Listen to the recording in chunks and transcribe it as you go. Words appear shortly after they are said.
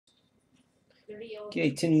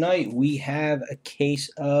Okay, tonight we have a case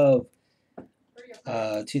of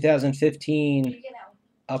 2015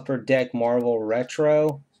 Upper Deck Marvel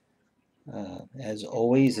Retro. As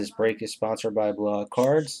always, this break is sponsored by Blowout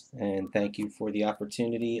Cards, and thank you for the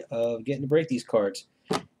opportunity of getting to break these cards.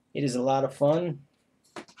 It is a lot of fun,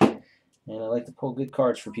 and I like to pull good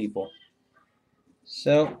cards for people.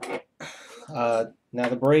 So, now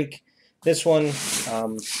the break, this one,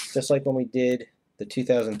 just like when we did the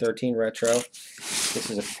 2013 Retro,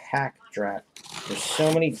 this is a pack draft. There's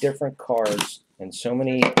so many different cards and so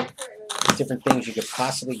many different things you could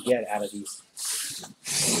possibly get out of these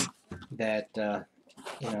that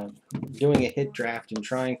doing a hit draft and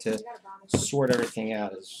trying to sort everything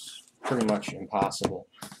out is pretty much impossible.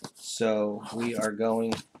 So we are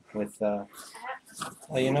going with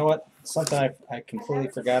you know what, something I completely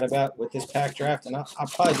forgot about with this pack draft, and I'll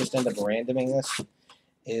probably just end up randoming this,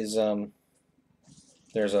 is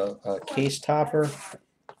there's a case topper.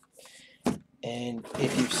 And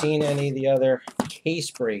if you've seen any of the other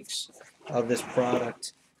case breaks of this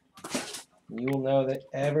product, you will know that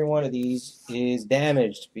every one of these is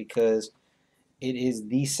damaged because it is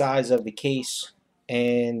the size of the case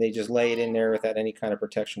and they just lay it in there without any kind of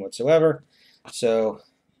protection whatsoever. So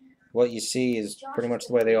what you see is pretty much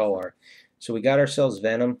the way they all are. So we got ourselves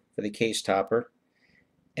Venom for the case topper,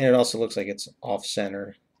 and it also looks like it's off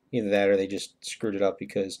center. Either that or they just screwed it up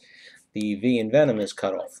because the V in Venom is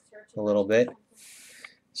cut off a little bit.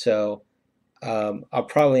 So I'll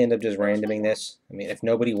probably end up just randoming this. I mean, if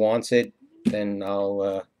nobody wants it, then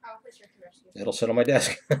it'll sit on my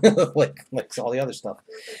desk like all the other stuff.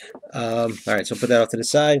 Alright, so put that off to the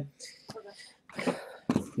side.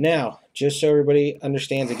 Now, just so everybody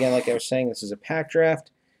understands, again, like I was saying, this is a pack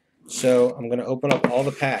draft. So I'm going to open up all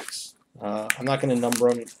the packs. I'm not going to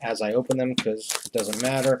number them as I open them because it doesn't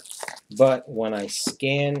matter. But when I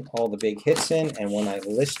scan all the big hits in and when I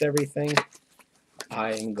list everything,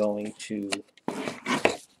 I am going to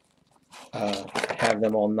have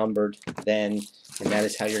them all numbered then, and that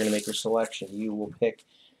is how you're going to make your selection. You will pick.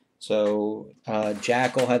 So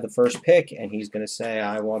Jack will have the first pick, and he's going to say,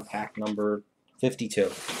 I want pack number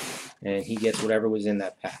 52, and he gets whatever was in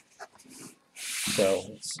that pack. So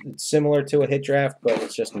it's similar to a hit draft, but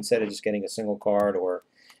it's just instead of just getting a single card or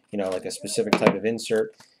like a specific type of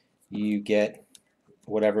insert, you get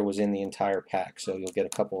whatever was in the entire pack. So you'll get a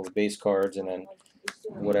couple of base cards and then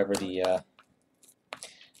whatever the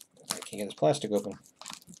I can't get this plastic open.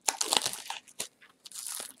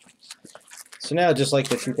 So now, just like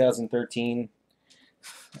the 2013,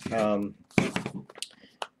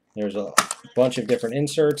 there's a bunch of different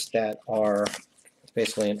inserts that are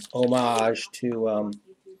basically an homage to a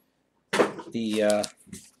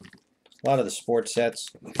lot of the sports sets.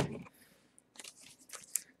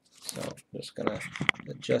 So I'm just going to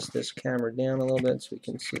adjust this camera down a little bit so we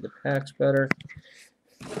can see the packs better.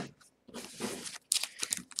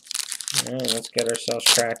 Alright, let's get ourselves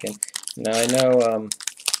cracking. Now I know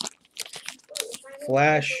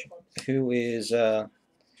Flash, who is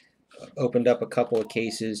opened up a couple of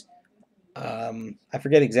cases. I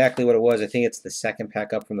forget exactly what it was. I think it's the second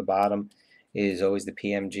pack up from the bottom is always the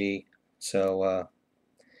PMG. So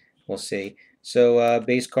we'll see. So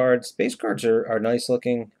base cards. Base cards are nice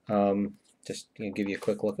looking. Just give you a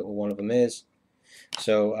quick look at what one of them is.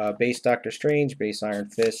 So base Doctor Strange, base Iron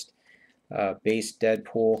Fist, base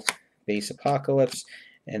Deadpool, base Apocalypse,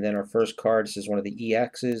 and then our first card, this is one of the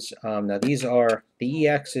EXs. Now these are, the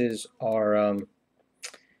EXs are,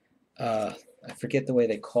 I forget the way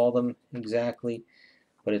they call them exactly,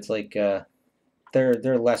 but it's like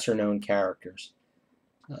they're lesser known characters.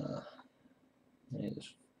 Let me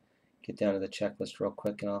just get down to the checklist real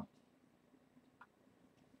quick and I'll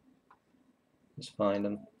just find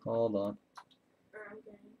them. Hold on.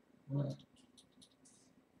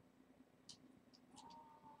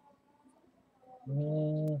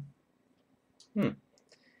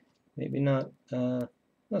 Maybe not. No,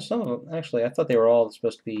 some of them actually. I thought they were all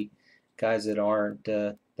supposed to be guys that aren't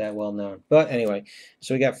that well known. But anyway,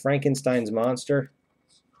 so we got Frankenstein's monster.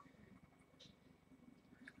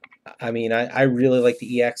 I mean, I really like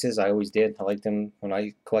the EXs. I always did. I liked them when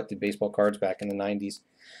I collected baseball cards back in the 90s.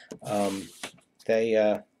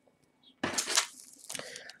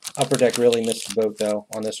 Upper Deck really missed the boat though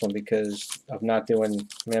on this one because of not doing.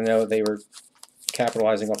 I mean, I know they were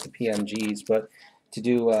capitalizing off the PMGs, but to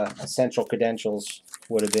do essential credentials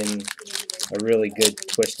would have been a really good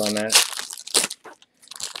twist on that.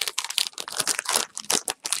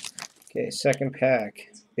 Okay, second pack.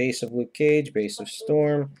 Base of Luke Cage, base of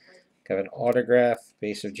Storm. Got an autograph,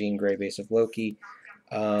 base of Jean Grey, base of Loki.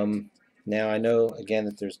 Now I know again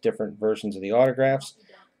that there's different versions of the autographs.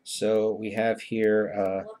 So we have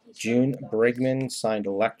here June Brigman signed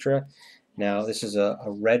Electra. Now this is a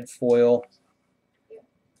red foil.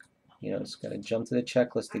 You know, it's going to jump to the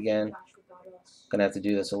checklist again. Going to have to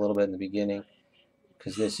do this a little bit in the beginning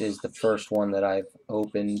because this is the first one that I've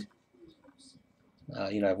opened.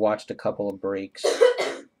 You know, I've watched a couple of breaks,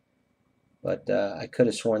 but I could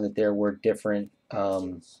have sworn that there were different,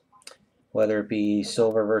 whether it be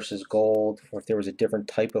silver versus gold, or if there was a different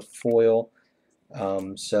type of foil.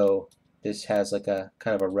 So this has like a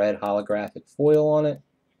kind of a red holographic foil on it,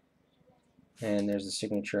 and there's the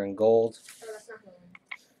signature in gold.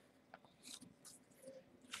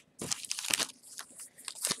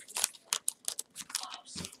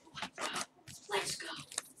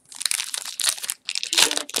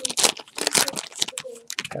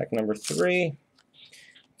 Pack number 3.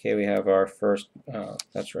 Okay, we have our first,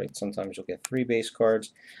 that's right, sometimes you'll get 3 base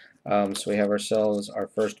cards. So we have ourselves our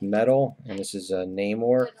first metal, and this is a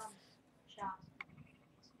Namor.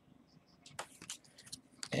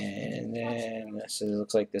 And then this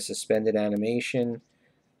looks like the suspended animation,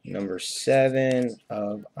 number 7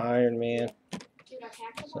 of Iron Man.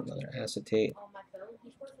 Some other acetate.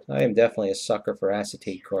 I am definitely a sucker for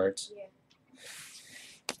acetate cards.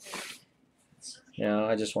 Now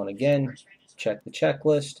I just want to again check the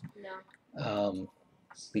checklist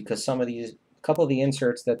because some of these, a couple of the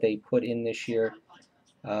inserts that they put in this year.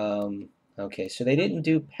 Okay, so they didn't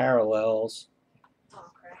do parallels,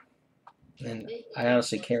 and I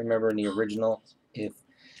honestly can't remember in the original if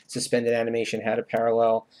suspended animation had a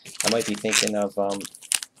parallel. I might be thinking of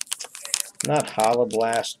not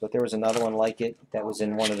Holoblast, but there was another one like it that was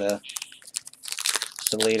in one of the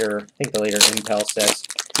later, I think the later Impel sets,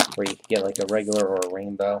 where you get like a regular or a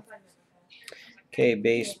rainbow. Okay,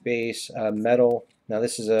 base, metal. Now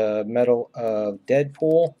this is a metal of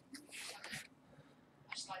Deadpool.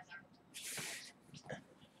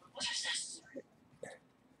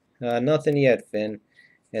 Nothing yet, Finn.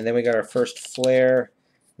 And then we got our first flare.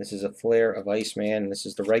 This is a flare of Iceman. This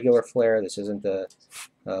is the regular flare. This isn't the,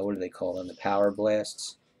 what do they call them? The power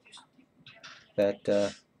blasts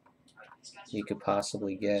that you could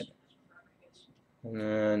possibly get.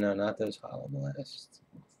 No, not those hollow blasts.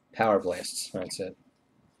 Power blasts, that's it.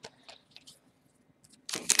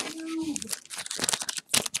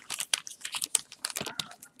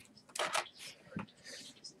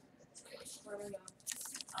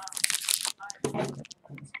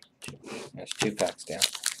 There's 2 packs down.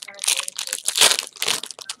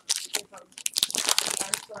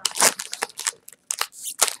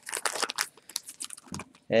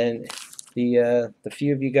 And the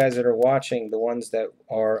few of you guys that are watching, the ones that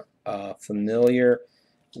are familiar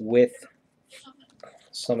with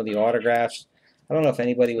some of the autographs, I don't know if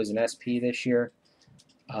anybody was an SP this year.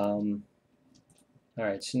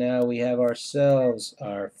 Alright, so now we have ourselves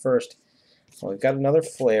our first, well, we've got another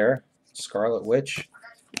flare, Scarlet Witch,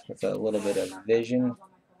 with a little bit of Vision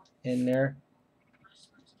in there.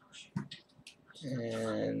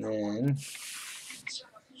 And then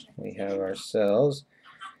we have ourselves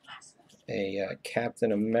a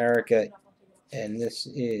Captain America, and this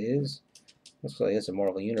is, looks like it's a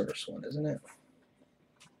Marvel Universe one, isn't it?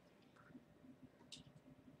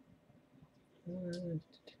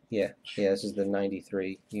 Yeah, this is the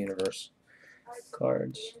 93 Universe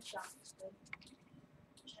cards.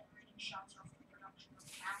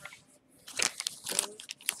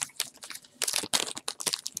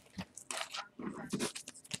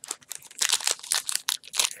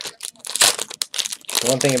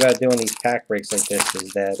 One thing about doing these pack breaks like this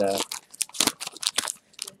is that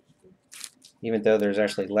even though there's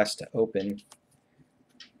actually less to open,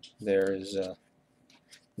 there's it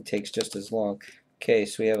takes just as long. Okay,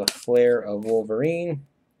 so we have a flare of Wolverine,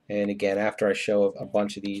 and again, after I show a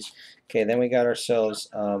bunch of these. Okay, then we got ourselves,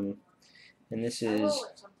 and this is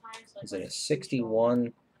it a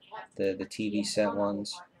 61, the TV set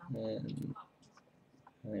ones, and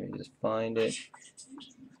let me just find it,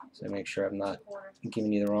 so make sure I'm not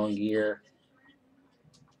giving you the wrong year.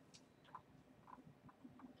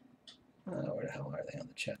 Where the hell are they on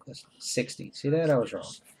the checklist? 60. See that? I was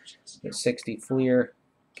wrong. The 60 Fleer.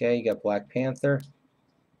 Okay, you got Black Panther.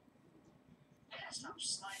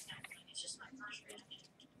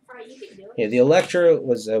 Yeah, the Electra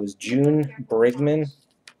was June Brigman.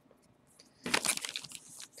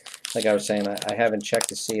 Like I was saying, I haven't checked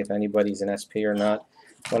to see if anybody's an SP or not.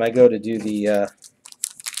 When I go to do the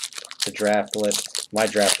draft list, my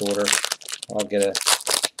draft order, I'll get an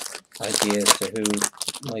idea as to who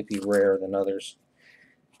might be rarer than others.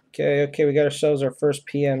 Okay, we got ourselves our first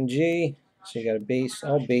PMG. So you got a base,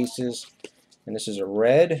 all bases, and this is a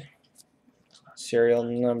red, serial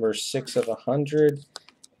number 6 of 100,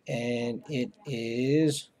 and it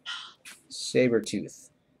is Sabretooth.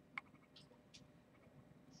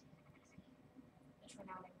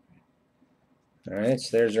 Alright,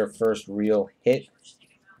 so there's our first real hit.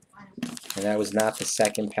 And that was not the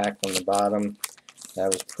second pack from the bottom.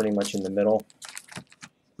 That was pretty much in the middle.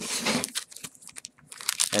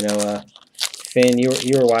 I know, Finn, you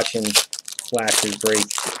were watching Flash's break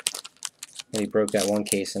when he broke that one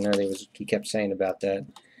case. I know he kept saying about that.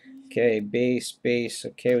 Okay, base.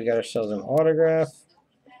 Okay, we got ourselves an autograph.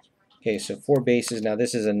 Okay, so 4 bases. Now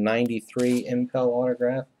this is a 93 Impel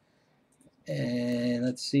autograph. And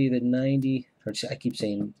let's see, the 90, or I keep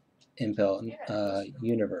saying Impel,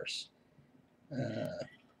 Universe.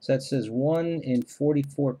 So that says 1 in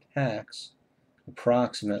 44 packs,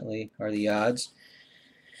 approximately, are the odds.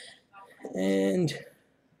 And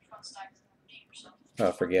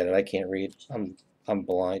oh, forget it. I can't read. I'm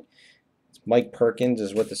blind. It's Mike Perkins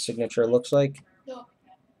is what the signature looks like. No,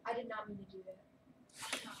 I did not mean to do that.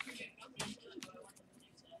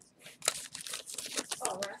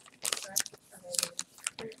 Oh, right.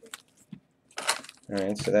 All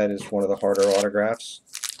right, so that is one of the harder autographs.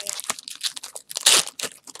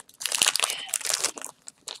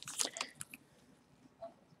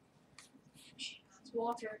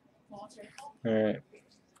 Walter. All right,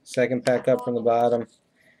 second pack up from the bottom.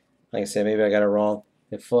 Like I said, maybe I got it wrong.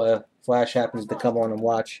 If Flash happens to come on and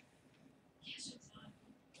watch.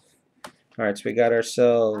 All right, so we got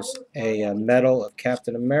ourselves a medal of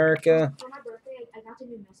Captain America. For my birthday, I got the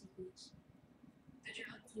new message boots.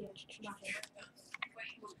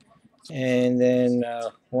 And then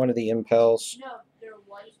one of the Impels. No, they're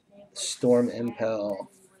white. Storm Impel.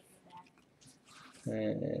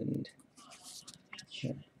 And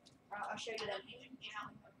I'll show you that.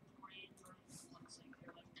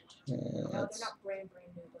 No, they're not brand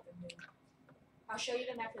new, but they're new. I'll show you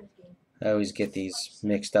them after this game. I always get these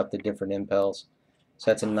mixed up, the different Impels.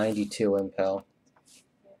 So that's a 92 Impel.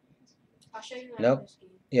 I'll show you them Nope. after this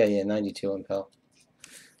game. Yeah, 92 Impel.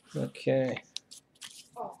 Okay.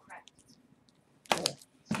 Oh, crap.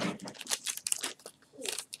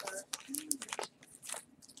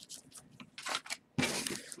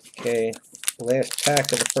 Okay, last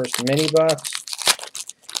pack of the first mini box.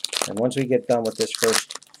 And once we get done with this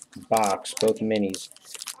first box, both minis,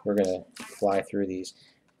 we're going to fly through these.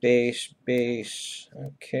 Base.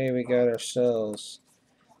 Okay, we got ourselves.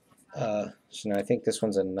 So now I think this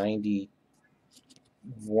one's a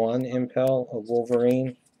 91 Impel of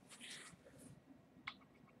Wolverine.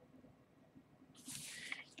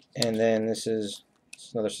 And then this is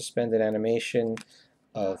another suspended animation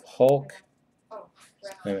of Hulk.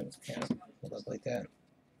 Yeah, hold up like that.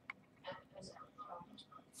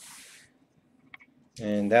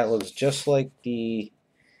 And that looks just like the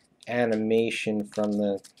animation from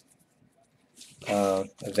the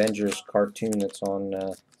Avengers cartoon that's on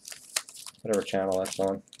whatever channel that's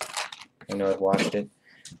on. I know I've watched it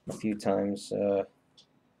a few times.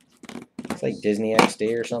 It's like Disney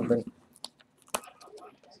XD or something.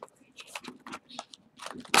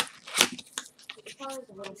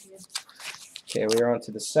 Okay, we're on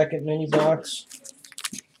to the second mini box.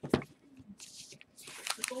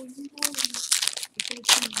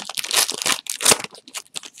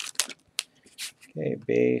 Okay,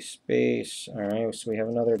 base. Alright, so we have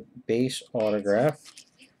another base autograph.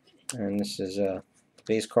 And this is a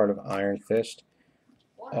base card of Iron Fist.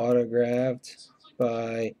 Autographed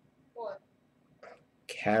by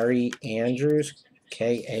Carrie Andrews,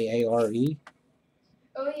 Kaare. Oh, yeah,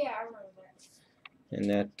 I remember that. And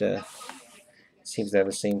that seems to have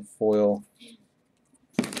the same foil.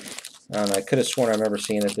 I don't know, I could have sworn I remember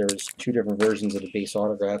seeing that there was 2 different versions of the base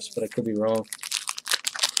autographs, but I could be wrong.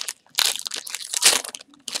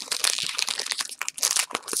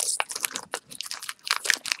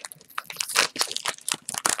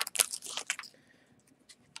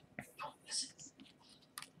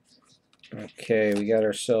 Okay, we got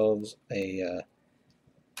ourselves a,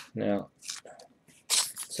 now,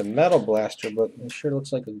 it's a metal blaster, but it sure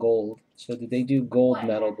looks like a gold. So did they do gold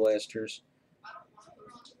metal blasters?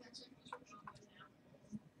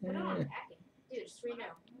 And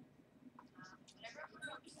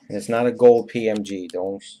it's not a gold PMG.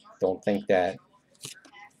 Don't think that.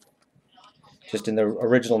 Just in the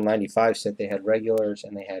original '95 set, they had regulars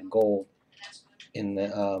and they had gold in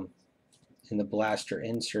the blaster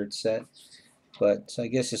insert set. But so I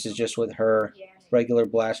guess this is just what her regular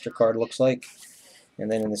blaster card looks like.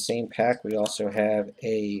 And then in the same pack, we also have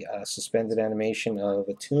a suspended animation of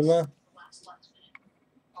Atuma.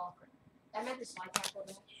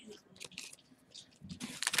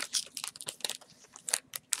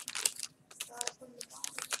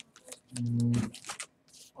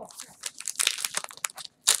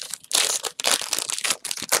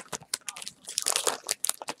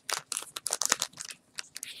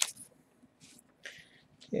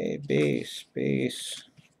 Okay, base.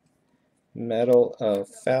 Metal of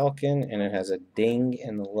Falcon, and it has a ding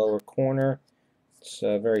in the lower corner. It's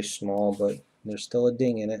very small, but there's still a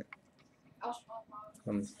ding in it. I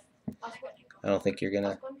don't think you're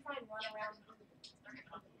gonna.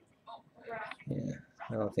 Yeah,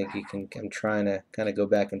 I don't think you can. I'm trying to kind of go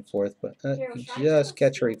back and forth, but you just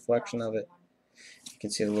catch a reflection of it. You can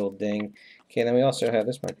see the little ding. Okay, then we also have,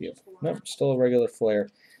 this might be a, nope, still a regular flare.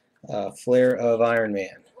 Flare of Iron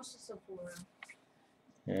Man.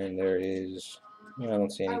 And there is, I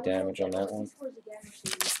don't see any damage on that one.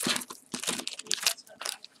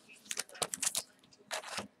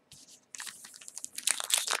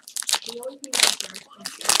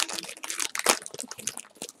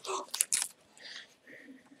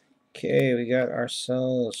 Okay, we got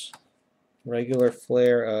ourselves regular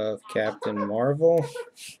flare of Captain Marvel.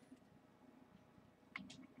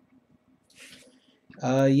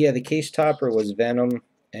 Yeah, the case topper was Venom,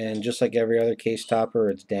 and just like every other case topper,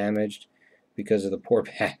 it's damaged because of the poor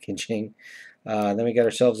packaging. Then we got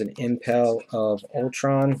ourselves an Impel of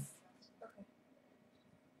Ultron.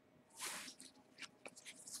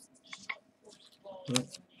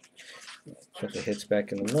 Put the hits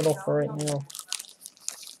back in the middle for right now.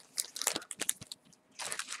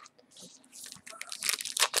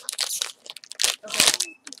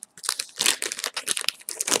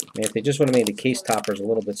 And if they just would have made the case toppers a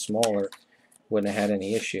little bit smaller, wouldn't have had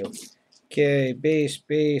any issue. Okay, base,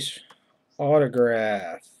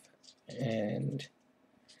 autograph, and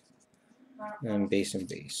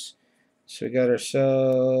base. So we got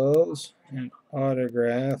ourselves an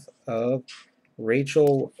autograph of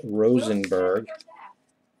Rachel Rosenberg.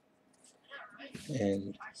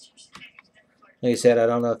 And like I said, I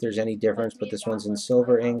don't know if there's any difference, but this one's in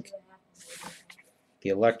silver ink. The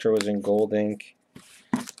Elektra was in gold ink.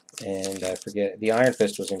 And I forget, the Iron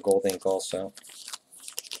Fist was in gold ink also.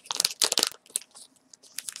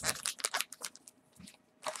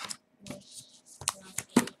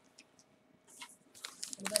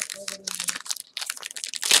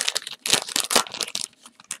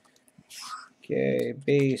 Okay,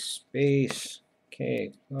 base.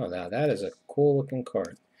 Okay, oh, now that is a cool looking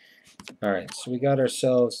card. Alright, so we got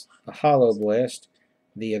ourselves a Hollow Blast,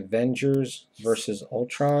 the Avengers versus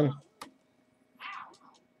Ultron.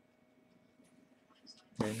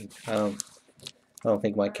 And I don't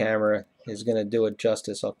think my camera is going to do it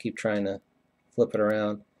justice. I'll keep trying to flip it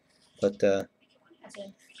around. But it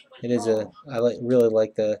is really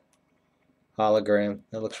like the hologram.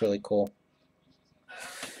 That looks really cool.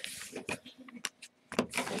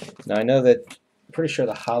 Now I know that, I'm pretty sure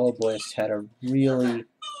the Hollow Blast had a really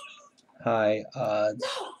high odds.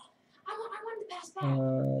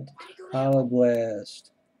 Hollow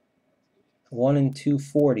Blast 1 in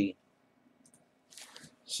 240.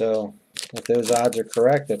 So if those odds are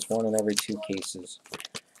correct, that's 1 in every 2 cases.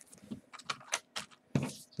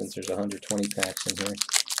 Since there's 120 packs in here.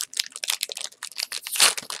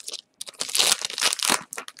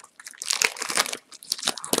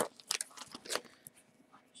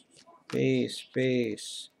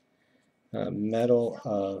 Base. Metal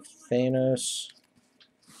of Thanos.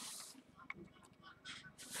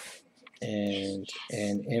 And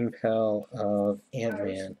an Impel of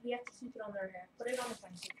Ant-Man. We have to keep it on their hair. Put it on the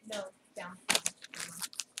pencil. No, down.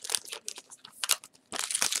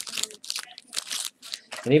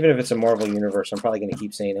 And even if it's a Marvel Universe, I'm probably going to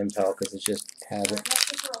keep saying Impel because it's just habit.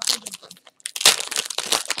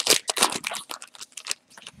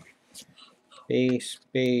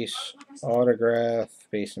 Base, autograph,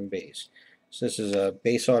 base, and base. So this is a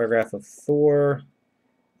base autograph of Thor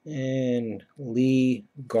and Lee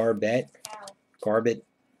Garbett.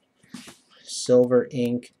 Silver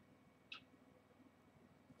ink.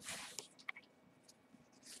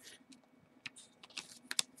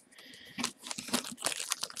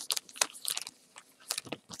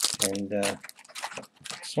 And I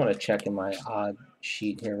just want to check in my odd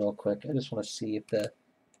sheet here real quick. I just want to see if the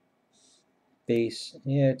base,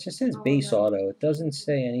 yeah, it just says base auto. It doesn't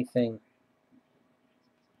say anything.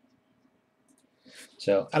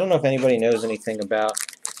 So I don't know if anybody knows anything about,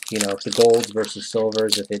 the golds versus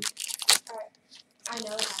silvers, if it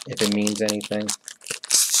means anything.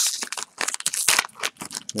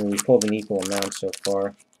 I mean, we pulled an equal amount so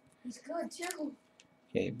far. He's good too.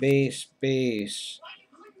 Okay, base.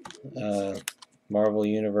 Marvel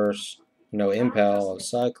Universe, Impel of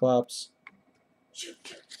Cyclops.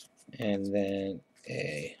 And then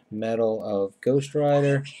a Metal of Ghost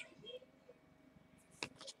Rider.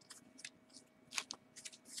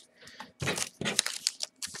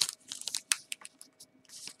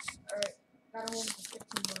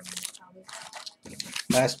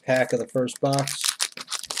 Last pack of the first box.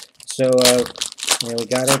 So, we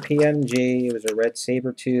got our PMG. It was a red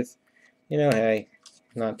saber tooth. Hey,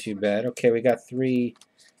 not too bad. Okay, we got 3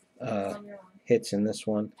 hits in this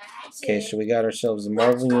one. Okay, so we got ourselves the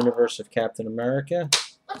Marvel Universe of Captain America.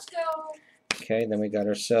 Let's go. Okay, then we got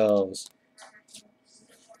ourselves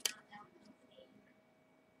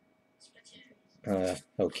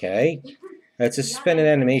okay. It's a suspended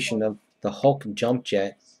animation of the Hulk jump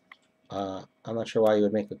jet. I'm not sure why you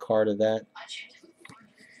would make a card of that.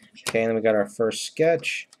 Okay, and then we got our first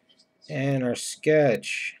sketch. And our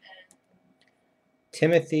sketch.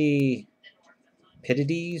 Timothy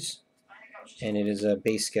Pittides. And it is a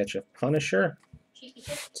base sketch of Punisher.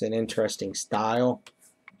 It's an interesting style.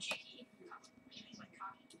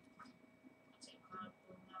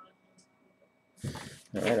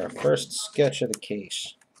 Alright, our first sketch of the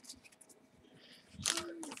case.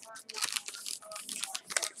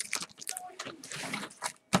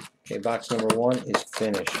 Okay, box number 1 is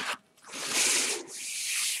finished.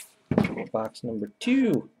 Box number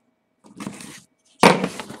 2.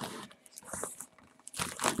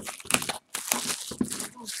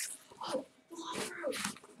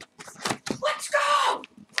 Let's go.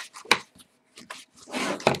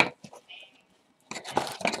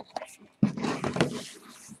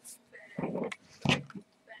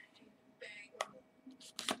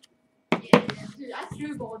 Dude, I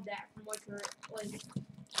threw balled that from like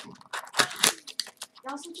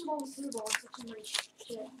that was such a long through ball, such a nice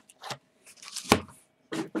shit.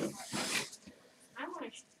 I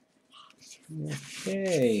want to.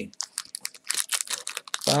 Okay.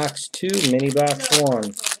 Box 2, mini box 1.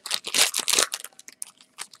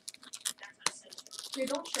 Dude,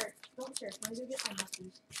 don't share. Don't share. Can I go get my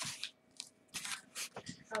nappies?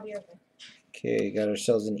 I'll be okay. Okay, got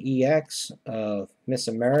ourselves an EX of Miss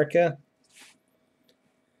America.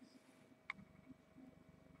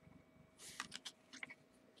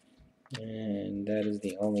 And that is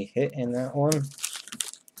the only hit in that one.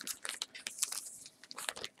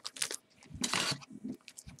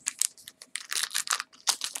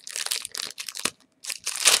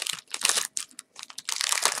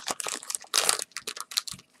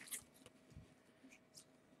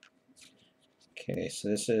 Okay, so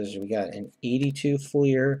this is, we got an 82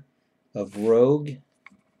 Fleer of Rogue.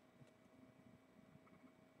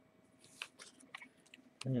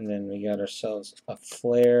 And then we got ourselves a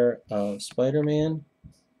Flare of Spider-Man.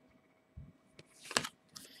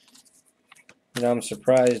 I'm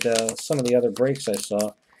surprised some of the other breaks I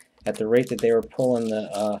saw, at the rate that they were pulling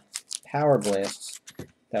the Power Blasts,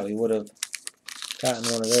 that we would have gotten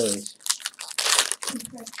one of those.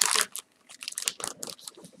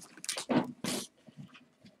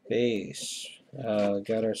 Base.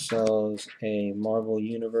 Got ourselves a Marvel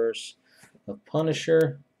Universe of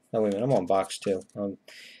Punisher. Oh, wait a minute, I'm on box 2. I'm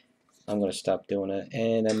going to stop doing it.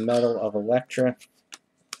 And a Medal of Elektra.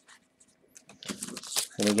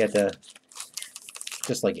 And we get the,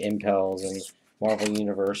 just like Impels and Marvel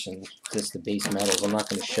Universe and just the base medals. I'm not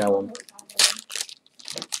going to show them.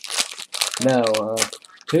 No,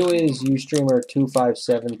 who is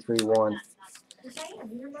Ustreamer25731?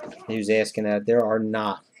 He was asking that. There are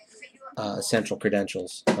not essential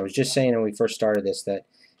credentials. I was just saying when we first started this that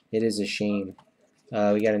it is a shame.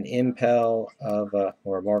 We got an Impel of,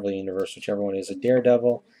 or Marvel Universe, whichever one is, a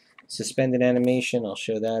Daredevil. Suspended animation, I'll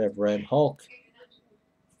show that, of Red Hulk.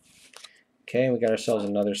 Okay, we got ourselves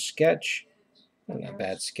another sketch. Not a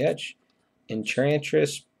bad sketch.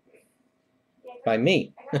 Enchantress by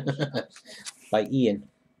me. By Ian.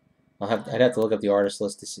 I'd have to look up the artist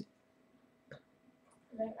list to see.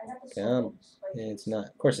 It's not,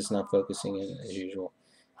 of course it's not focusing as usual.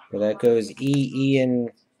 But that goes Ian,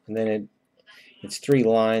 and then it's 3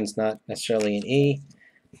 lines, not necessarily an E.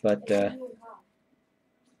 But I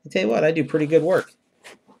tell you what, I do pretty good work.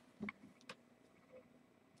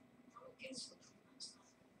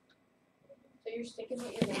 So you're sticking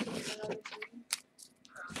with your left another three?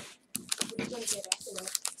 What are you gonna get after that?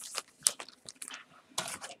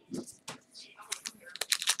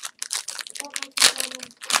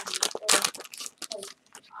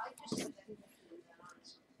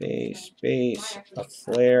 Base, a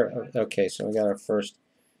flare. Okay, so we got our first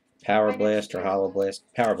Power Blast or Hollow Blast,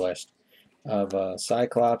 Power Blast of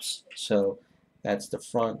Cyclops. So that's the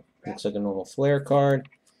front. Looks like a normal flare card.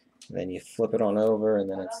 And then you flip it on over,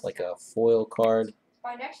 and then it's like a foil card.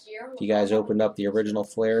 If you guys opened up the original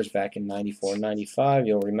flares back in 94, 95,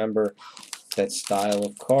 you'll remember that style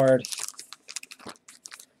of card.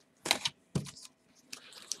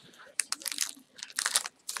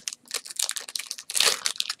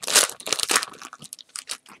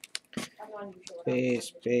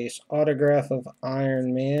 Base autograph of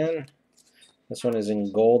Iron Man. This one is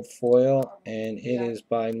in gold foil, and it is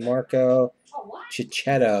by Marco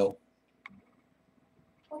Cicchetto.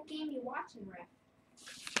 What game you watching, Rick?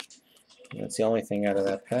 That's the only thing out of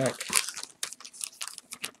that pack.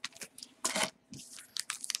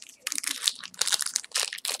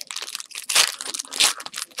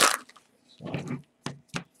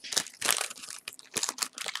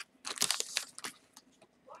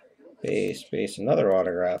 Base, another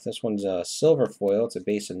autograph. This one's a silver foil. It's a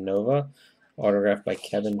base of Nova, autographed by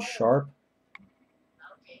Kevin Sharp.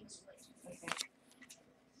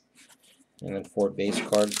 And then 4 base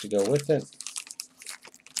cards to go with it.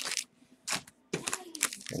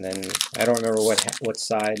 And then I don't remember what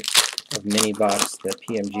side of mini box the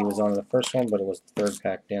PMG was on the first one, but it was the 3rd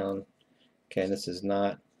pack down. Okay, this is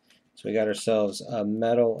not. So we got ourselves a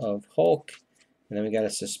medal of Hulk, and then we got a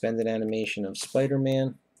suspended animation of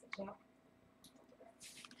Spider-Man.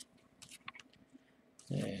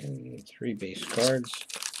 And 3 base cards.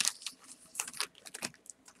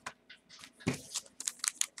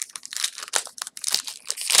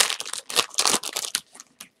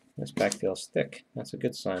 This pack feels thick. That's a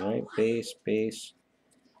good sign, right? Base,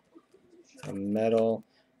 a medal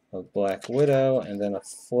of Black Widow, and then a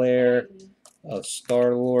flare of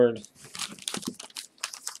Star-Lord.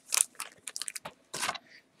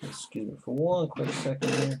 Excuse me for one quick second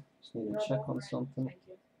here. Just need to check on something.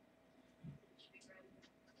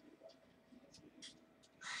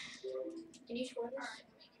 Can you score this?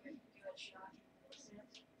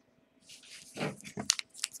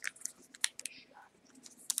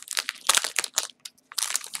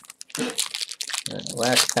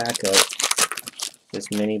 Last pack of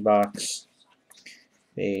this mini box.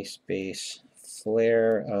 Base,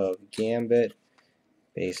 flare of Gambit.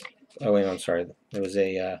 Base. Oh wait, I'm sorry. There was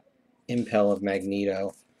a impel of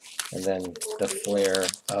Magneto, and then the flare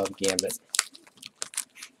of Gambit.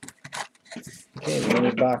 Okay,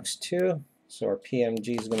 mini box 2. So our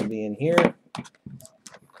PMG is going to be in here.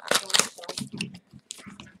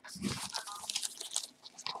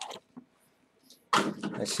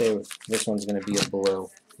 I say this one's going to be a blue.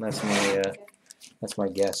 That's my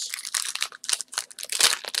guess.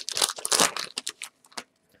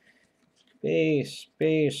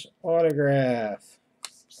 Base autograph.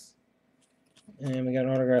 And we got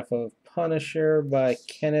an autograph of Punisher by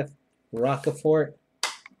Kenneth Rocafort.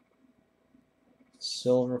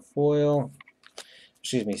 Silver foil.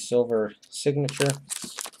 Excuse me, silver signature.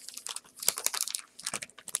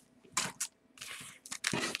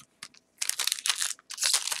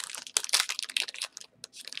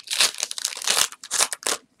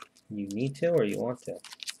 You need to or you want to?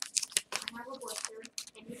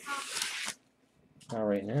 Not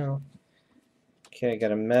right now. Okay, I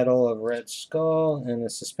got a medal of Red Skull and a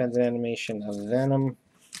suspended animation of Venom.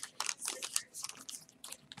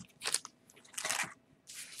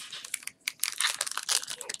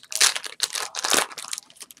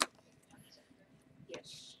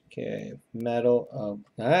 Okay, medal of,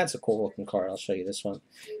 now that's a cool looking card. I'll show you this one.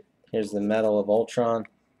 Here's the medal of Ultron.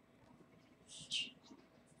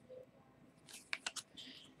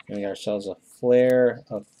 And we got ourselves a flare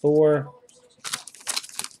of Thor.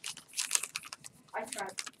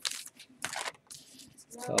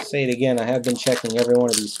 So I'll say it again, I have been checking every one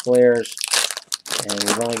of these flares, and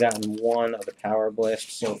we've only gotten one of the Power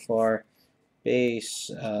Blast so far.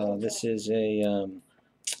 Base, this is a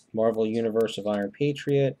Marvel Universe of Iron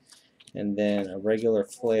Patriot, and then a regular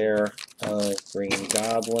flare of Green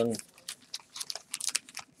Goblin.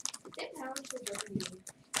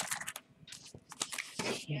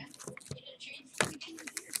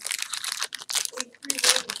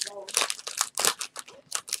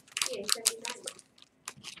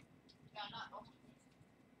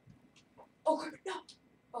 Oh no!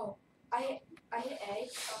 Oh, I hit A. I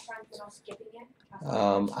was trying to, I was skipping it.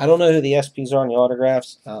 I don't know who the SPs are on the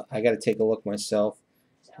autographs. I got to take a look myself.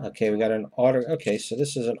 Okay, we got an autograph. Okay, so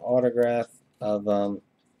this is an autograph of one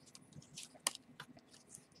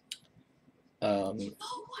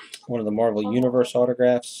of the Marvel Universe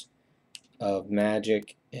autographs of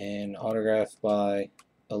Magic, and autographed by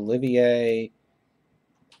Olivier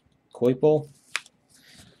Coipel.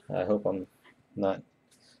 I hope I'm not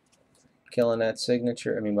killing that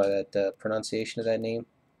signature. I mean, by that pronunciation of that name.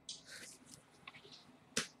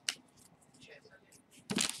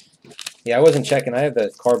 Yeah, I wasn't checking. I have the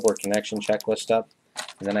Cardboard Connection checklist up,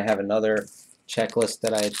 and then I have another checklist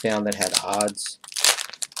that I had found that had odds.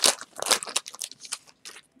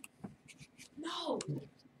 No.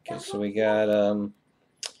 Okay, so we got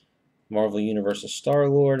Marvel Universe of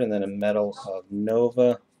Star-Lord, and then a medal of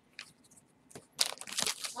Nova.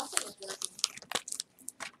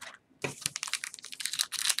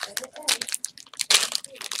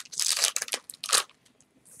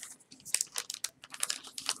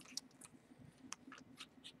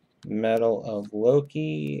 Medal of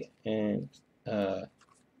Loki, and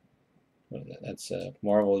that's a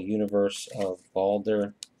Marvel Universe of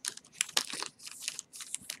Balder.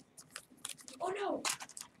 Oh no!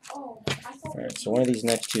 Oh, I thought. Alright, so one of these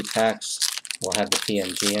next 2 packs will have the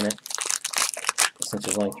PMG in it, since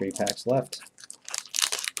there's only 3 packs left.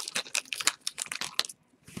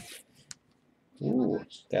 Ooh,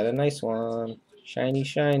 got a nice one. Shiny,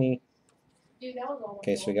 shiny. Dude, that was all.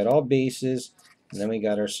 Okay, so we got all bases, and then we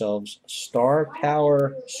got ourselves Star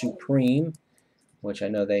Power Supreme, which I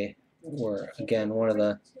know they were, again, one of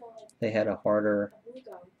the, they had a harder,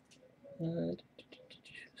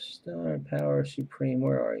 Star Power Supreme,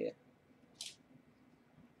 where are you?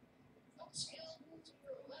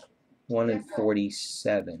 1 in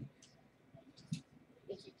 47.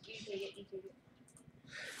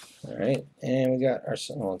 Alright, and we got our,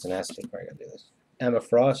 oh, it's an Aztec, I gotta do this. Emma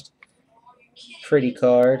Frost, pretty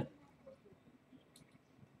card.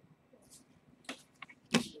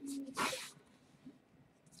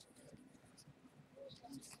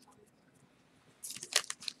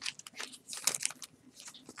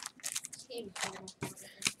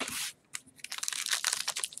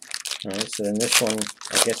 Alright, so then this one,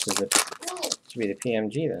 I guess, is to be the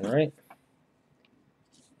PMG then, right?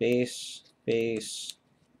 Base, base,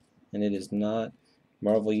 and it is not.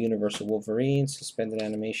 Marvel Universe of Wolverine, suspended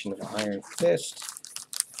animation of Iron Fist.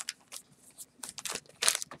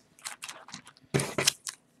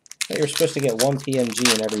 You're supposed to get 1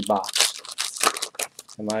 PMG in every box.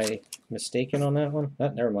 Am I mistaken on that one? Oh,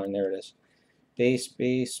 never mind, there it is. Base,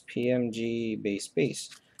 base, PMG, base, base.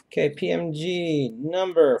 Okay, PMG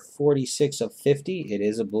number 46 of 50. It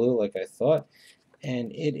is a blue, like I thought.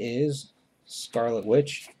 And it is Scarlet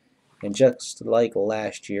Witch. And just like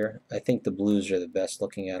last year, I think the blues are the best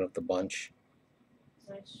looking out of the bunch.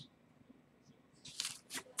 Nice.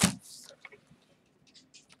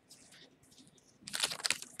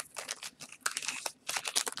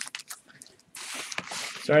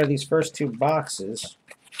 So out of these first 2 boxes,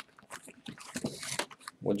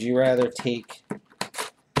 would you rather take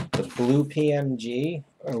the blue PMG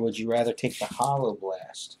or would you rather take the Hollow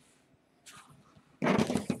Blast?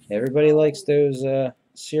 Everybody likes those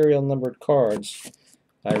serial numbered cards.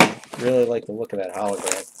 I really like the look of that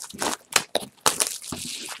hologram.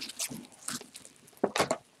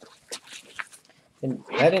 And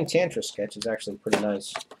that Enchantress sketch is actually pretty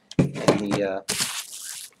nice. And the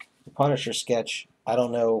Punisher sketch, I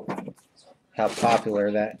don't know how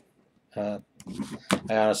popular that. I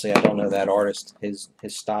honestly don't know that artist. His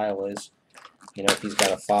style is, you know, if he's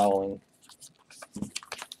got a following,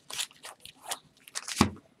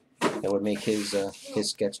 that would make his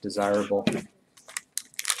sketch desirable.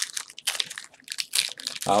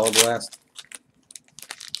 Hollow Blast.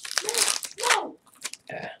 No!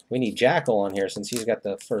 We need Jackal on here since he's got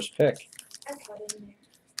the first pick. I cut it in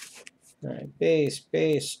there. Alright, base,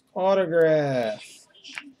 base, autograph.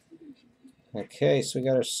 Okay, so we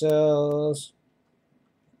got ourselves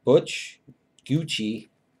Butch, Gucci.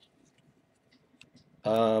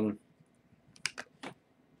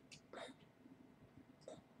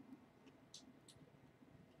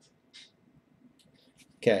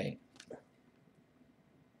 Okay.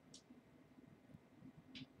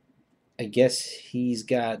 I guess he's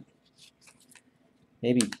got,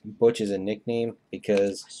 maybe Butch is a nickname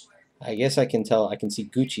because I guess I can tell, I can see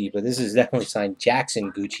Gucci, but this is definitely signed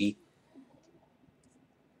Jackson Gucci.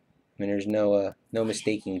 I mean, there's no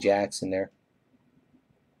mistaking Jackson there.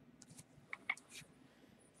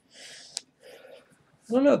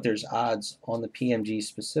 I don't know if there's odds on the PMG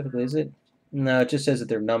specifically, is it? No, it just says that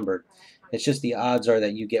they're numbered. It's just the odds are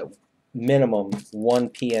that you get minimum 1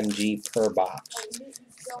 PMG per box.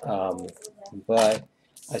 But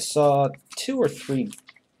I saw 2 or 3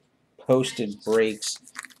 posted breaks,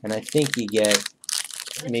 and I think you get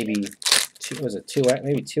maybe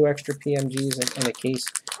maybe 2 extra PMGs in a case.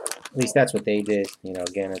 At least that's what they did. You know,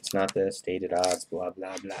 again, it's not the stated odds, blah,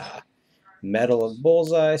 blah, blah. Medal of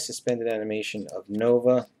Bullseye, suspended animation of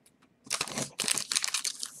Nova.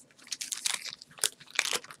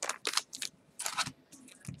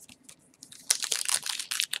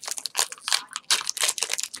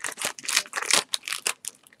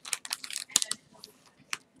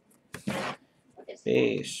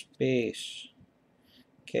 Base, base.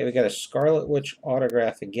 Okay, we got a Scarlet Witch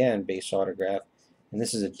autograph again, base autograph, and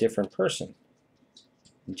this is a different person.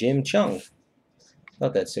 Jim Chung.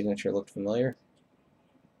 Thought that signature looked familiar.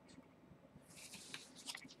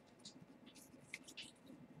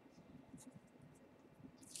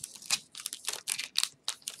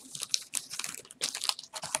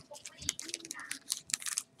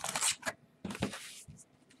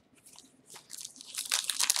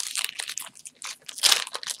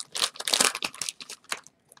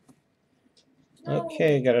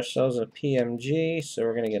 Okay, got ourselves a PMG, so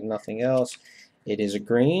we're going to get nothing else. It is a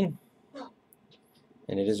green,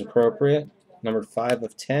 and it is appropriate. Numbered 5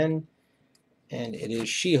 of 10, and it is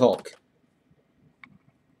She-Hulk.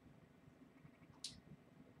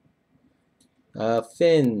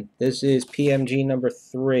 Finn, this is PMG number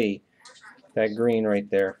 3. That green right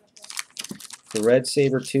there. The red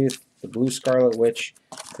Sabretooth, the blue Scarlet Witch,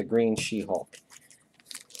 the green She-Hulk.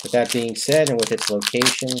 With that being said, and with its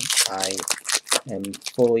location, I am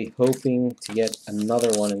fully hoping to get another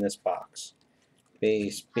one in this box.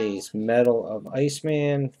 Base, Metal of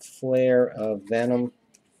Iceman, Flare of Venom.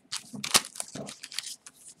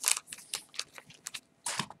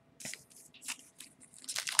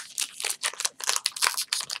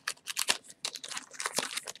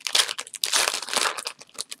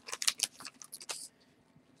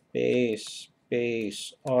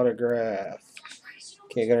 Base, Autograph.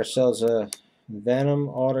 Okay, got ourselves a Venom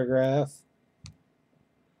autograph.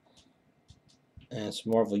 And it's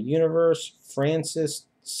Marvel Universe, Francis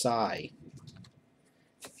Tsai.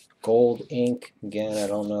 Gold ink. Again, I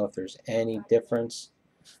don't know if there's any difference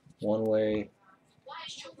one way.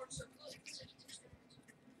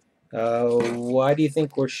 Why do you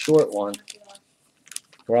think we're short one?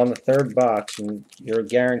 We're on the 3rd box, and you're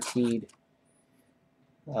guaranteed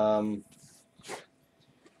so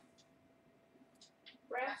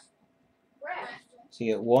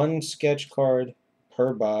you get 1 sketch card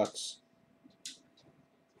per box,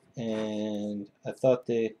 and I thought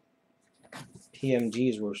the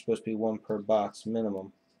PMGs were supposed to be 1 per box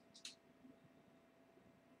minimum.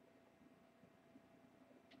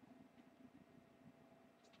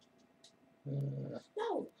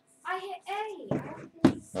 No, I hit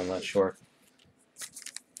A. I'm not sure.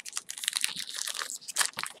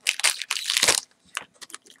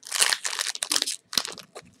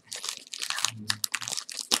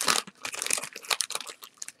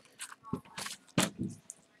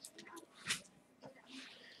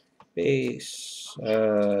 Base,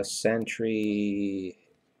 Sentry,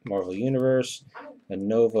 Marvel Universe, a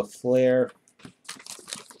Nova Flare.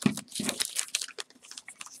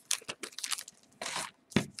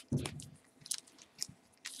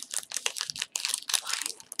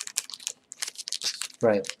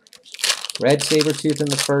 Right. Red Sabretooth in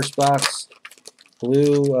the 1st box,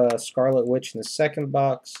 blue Scarlet Witch in the 2nd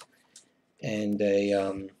box, and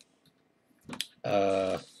a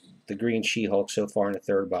the green She-Hulk so far in the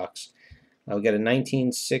 3rd box. We got a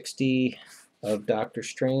 1960 of Doctor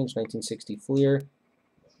Strange, 1960 Fleer.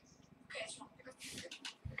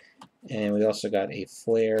 And we also got a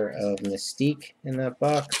Flare of Mystique in that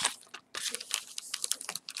box.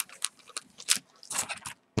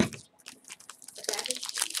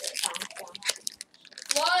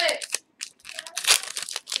 What?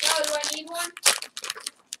 No, do I need one?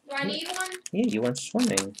 Do I need one? Yeah, you went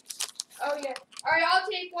swimming. Oh, yeah. Alright, I'll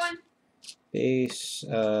take one. Base,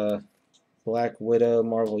 Black Widow,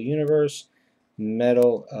 Marvel Universe,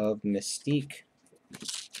 Medal of Mystique.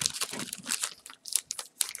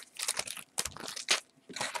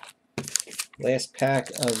 Last pack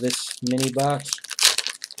of this mini box.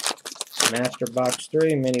 Master Box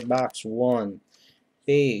 3, Mini Box 1.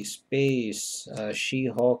 Base,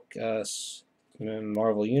 She-Hulk,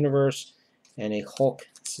 Marvel Universe, and a Hulk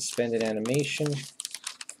suspended animation. I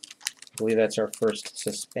believe that's our first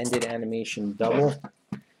suspended animation double.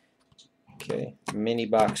 Okay, Mini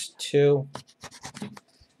Box 2.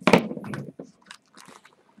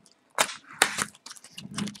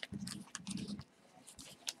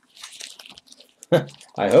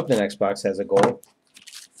 I hope the next box has a gold.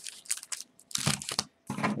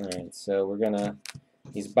 Alright, so we're gonna,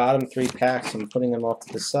 these bottom 3 packs, I'm putting them off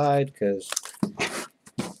to the side because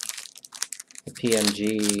the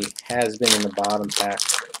PMG has been in the bottom pack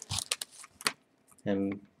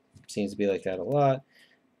and seems to be like that a lot.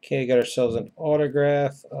 Okay, got ourselves an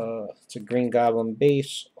autograph. It's a Green Goblin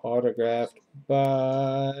base, autographed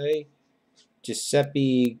by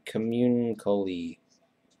Giuseppe Comuncoli.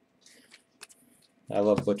 I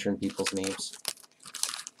love butchering people's names.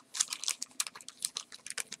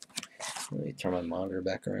 Let me turn my monitor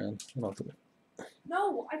back around. I don't have to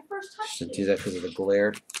No, I first touched should it. do that because of the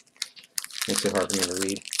glare. Makes it hard for me to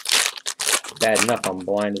read. Bad enough I'm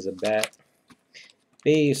blind as a bat.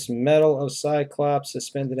 Base, Medal of Cyclops,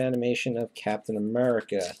 suspended animation of Captain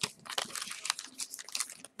America.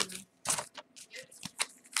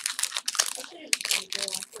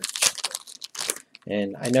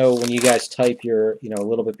 And I know when you guys type, you're a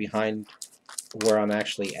little bit behind where I'm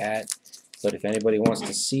actually at. But if anybody wants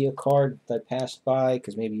to see a card that passed by,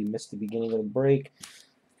 because maybe you missed the beginning of the break,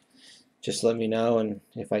 just let me know, and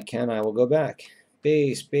if I can, I will go back.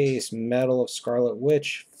 base, Medal of Scarlet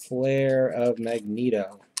Witch, Flare of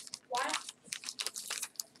Magneto. Why?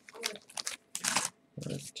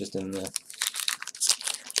 Just in the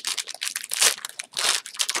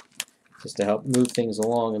just to help move things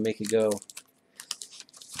along and make it go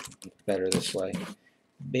better this way.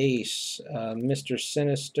 Base, Mr.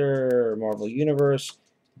 Sinister, Marvel Universe,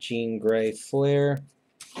 Jean Grey, Flare.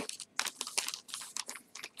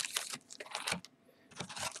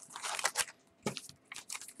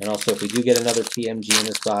 And also, if we do get another TMG in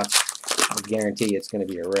this box, I guarantee it's going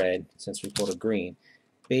to be a red since we pulled a green.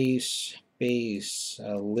 Base,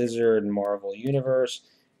 Lizard, Marvel Universe,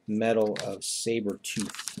 Medal of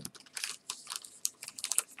Sabretooth.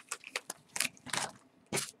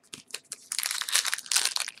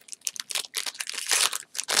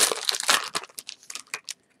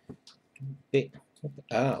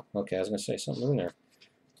 Oh, okay, I was going to say something in there.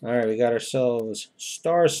 All right, we got ourselves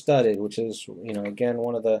star-studded, which is, again,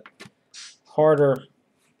 one of the harder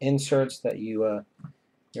inserts that you're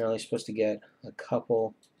only supposed to get a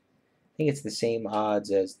couple. I think it's the same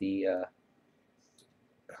odds as the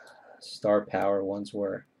Star Power ones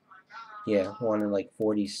were. Yeah, one in like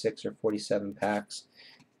 46 or 47 packs.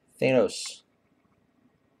 Thanos.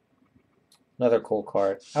 Another cool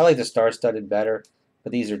card. I like the star-studded better,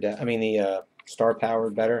 but these are the Star Power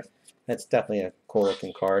better. That's definitely a cool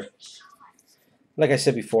looking card. Like I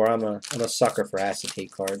said before, I'm a sucker for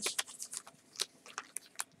acetate cards.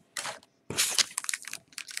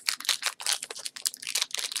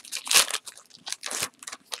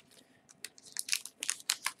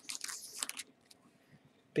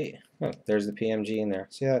 Oh, there's the PMG in there.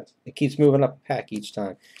 See that? It keeps moving up a pack each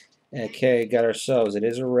time. Okay, got ourselves. It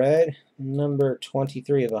is a red, number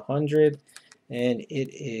 23 of 100, and it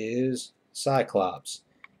is Cyclops.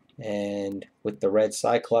 And with the red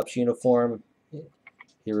Cyclops uniform,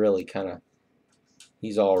 he really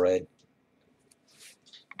he's all red.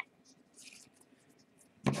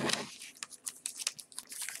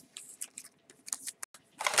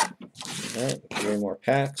 Alright, 3 more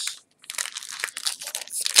packs.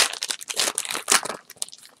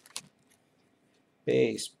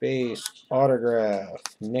 Base, autograph,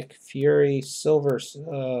 Nick Fury, silver,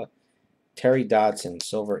 Terry Dodson,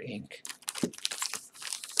 silver ink.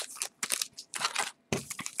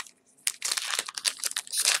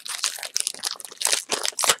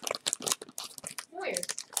 Where?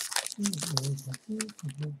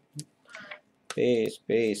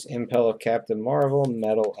 Base, Impel of Captain Marvel,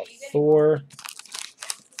 Medal of Thor,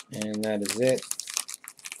 and that is it.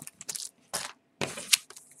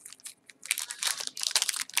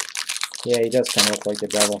 Yeah, he does kind of look like the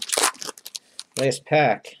devil. Last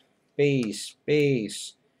pack. Base.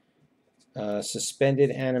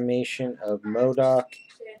 Suspended animation of MODOK.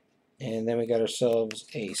 And then we got ourselves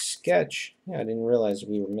a sketch. Yeah, I didn't realize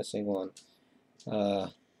we were missing one.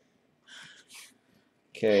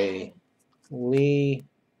 Okay. Lee.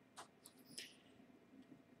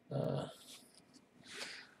 Let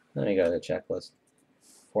me go to the checklist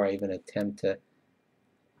before I even attempt to.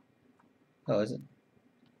 Oh, is it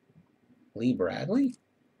Lee Bradley?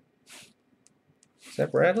 Is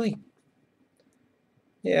that Bradley?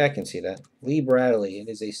 Yeah, I can see that. Lee Bradley. It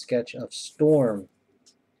is a sketch of Storm.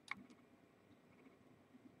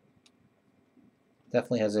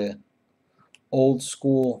 Definitely has a old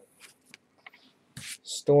school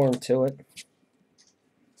Storm to it.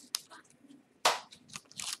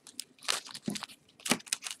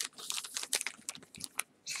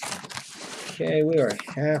 Okay, we are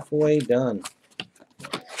halfway done.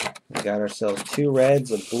 We got ourselves 2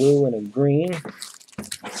 reds, a blue, and a green.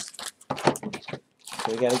 So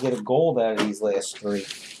we got to get a gold out of these last 3.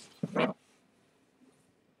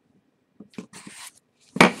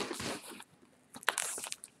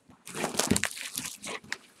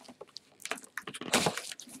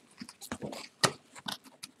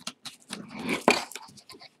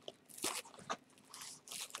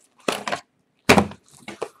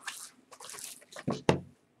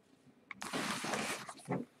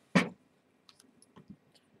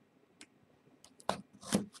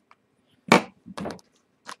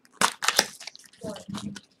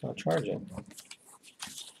 I'll charge it.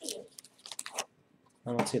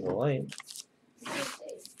 I don't see the light.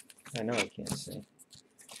 I know I can't see.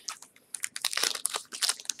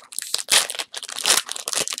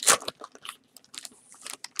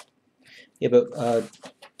 Yeah, but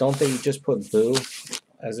don't they just put Boo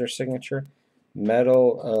as their signature?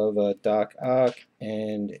 Medal of Doc Ock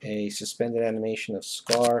and a suspended animation of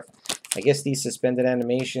Scar. I guess these suspended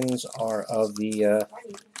animations are of the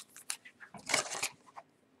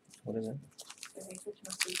what is it?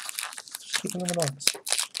 Just keep them in the box.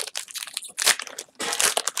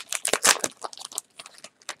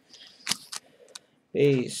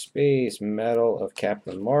 base metal of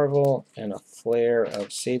Captain Marvel, and a flare of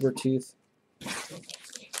Sabretooth.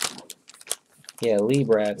 Yeah, Lee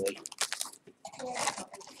Bradley.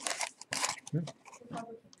 What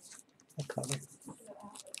color?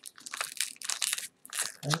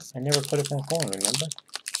 I never put it back on, remember?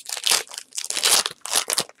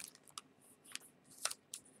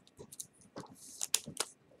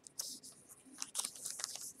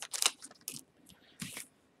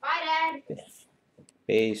 Bye, Dad.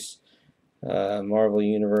 Base, Marvel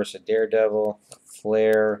Universe of Daredevil, a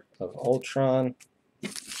flare of Ultron.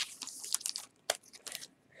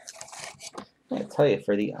 I tell you,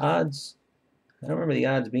 for the odds, I don't remember the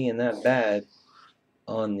odds being that bad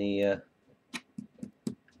on the,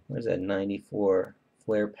 where's that 94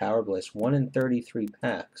 Flare Power Blast? 1 in 33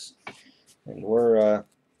 packs. And we're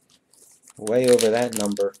way over that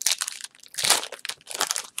number.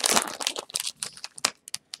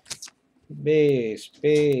 Base,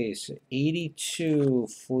 82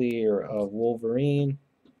 Fleer of Wolverine.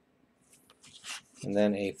 And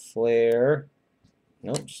then a flare.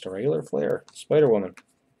 Nope, just a regular flare. Spider-Woman.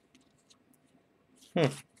 Yeah,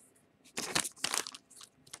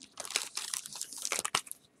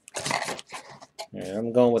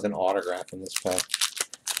 I'm going with an autograph in this pack.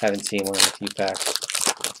 Haven't seen one in a few packs.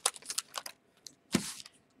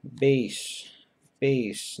 Base,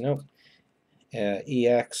 nope.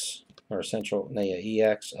 EX, or Central, no, yeah,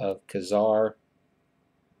 EX of Kazar.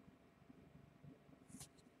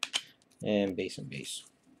 And base.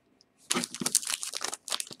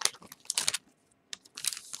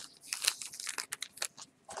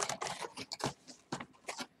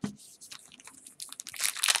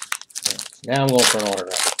 Now I'm going for an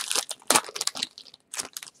autograph.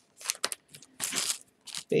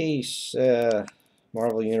 Base,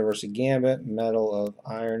 Marvel Universe of Gambit, Metal of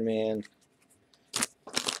Iron Man.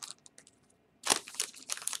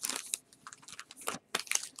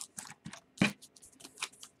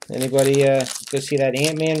 Anybody go see that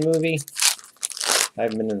Ant-Man movie? I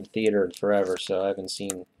haven't been in the theater in forever, so I haven't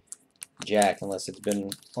seen Jack unless it's been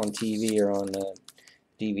on TV or on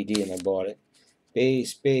DVD and I bought it.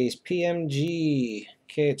 Base, PMG.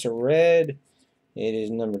 Okay, it's a red. It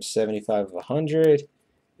is numbered 75 of 100.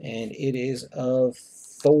 And it is of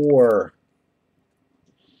Thor.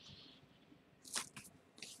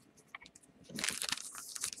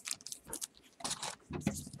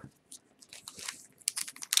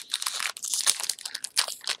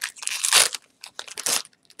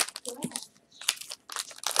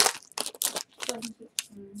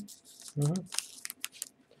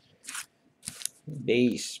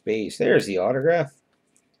 Base. There's the autograph.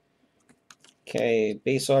 Okay,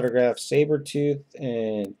 base autograph, Sabretooth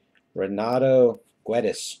and Renato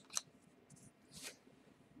Guedes.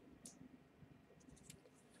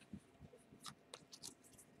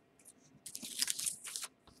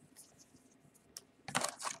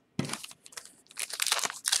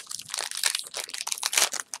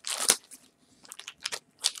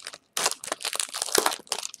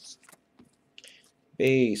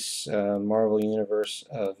 Base, Marvel Universe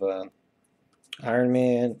of Iron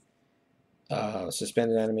Man,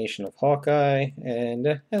 suspended animation of Hawkeye, and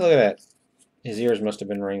hey, look at that. His ears must have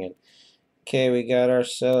been ringing. Okay, we got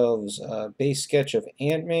ourselves a base sketch of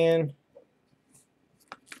Ant-Man.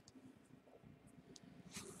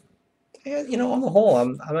 Yeah, you know, on the whole,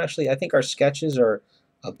 I'm actually, I think our sketches are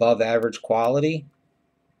above average quality.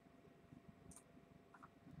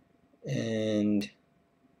 And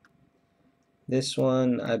this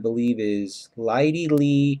one, I believe, is Lydie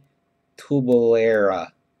Lee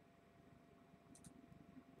Tubulera.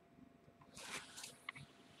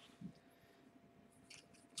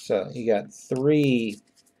 So you got 3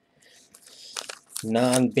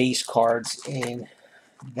 non-base cards in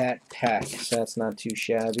that pack, so that's not too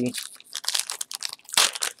shabby.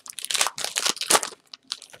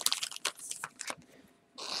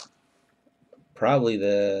 Probably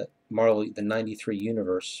the Marvel, the 93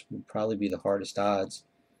 universe would probably be the hardest odds.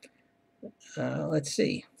 Let's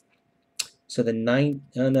see. So the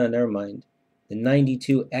oh no, never mind. The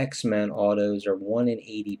 92 X-Men autos are 1 in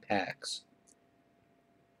 80 packs.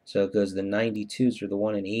 So it goes the 92s are the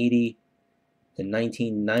 1 in 80. The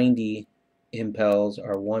 1990 Impels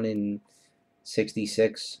are 1 in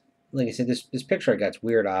 66. Like I said, this picture I got's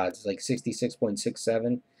weird odds. It's like 66.67.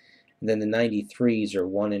 And then the 93s are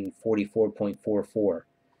 1 in 44.44.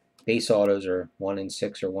 Base autos are 1 in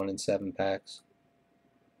 6 or 1 in 7 packs.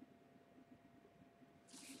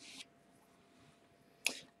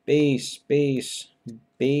 Base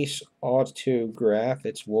autograph.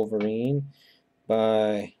 It's Wolverine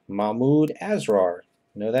by Mahmoud Asrar.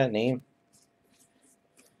 Know that name?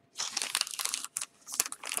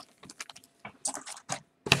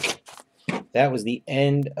 that was the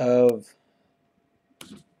end of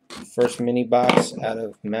first mini box out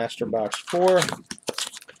of Master Box 4.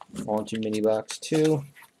 On to mini box 2.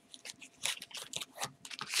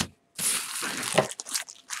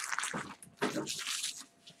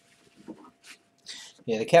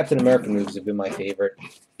 Yeah, the Captain America movies have been my favorite.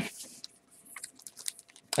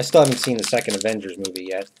 I still haven't seen the second Avengers movie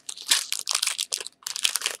yet.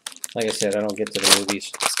 Like I said, I don't get to the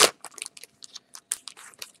movies.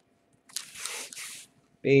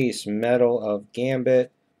 Base metal of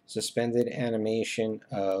Gambit. Suspended animation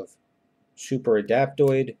of Super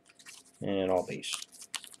Adaptoid. And all base.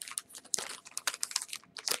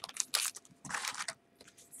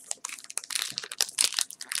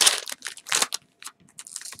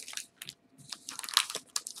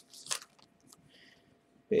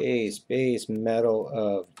 Base metal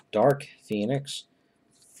of Dark Phoenix.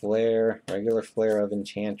 Flare, regular flare of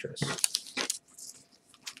Enchantress.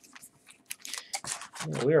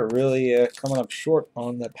 We are really coming up short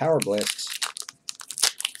on the Power Blasts.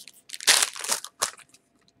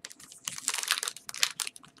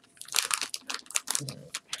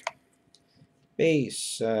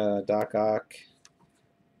 Base, Doc Ock,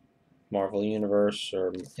 Marvel Universe,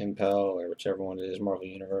 or Impel, or whichever one it is, Marvel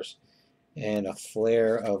Universe. And a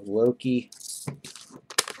flare of Loki.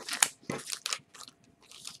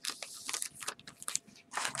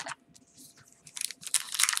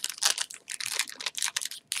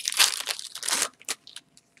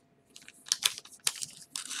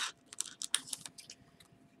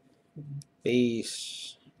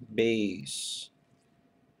 Base.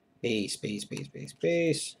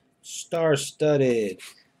 Star-studded.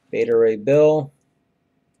 Beta Ray Bill.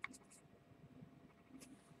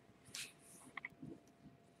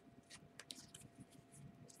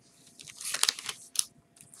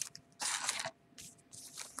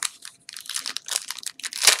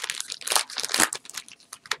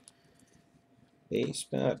 Base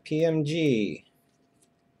PMG.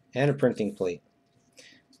 And a printing plate.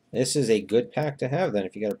 This is a good pack to have then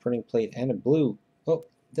if you got a printing plate and a blue. Oh,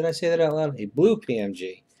 did I say that out loud? A blue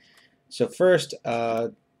PMG. So first,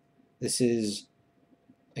 this is,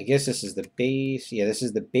 I guess this is the base. Yeah, this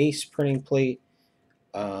is the base printing plate.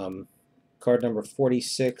 Card number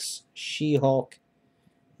 46, She-Hulk.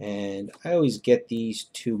 And I always get these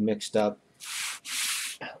two mixed up.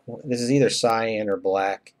 This is either cyan or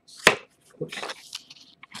black. Oops.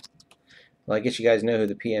 Well, I guess you guys know who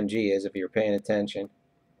the PMG is if you're paying attention.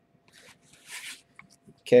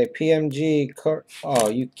 Okay, PMG card. Oh,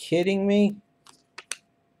 are you kidding me?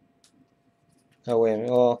 Oh, wait a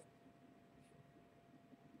minute. Well,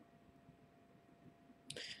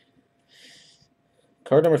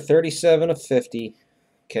 card number 37 of 50.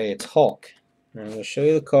 Okay, it's Hulk. I'm going to show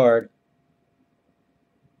you the card.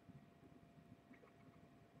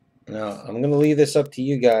 Now, I'm going to leave this up to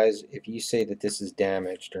you guys if you say that this is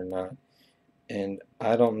damaged or not. And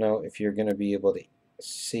I don't know if you're going to be able to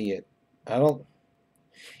see it.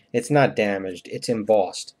 It's not damaged. It's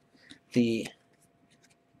embossed. The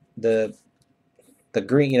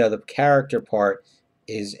green, the character part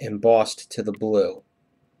is embossed to the blue.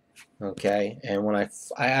 Okay, and when I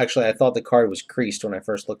thought the card was creased when I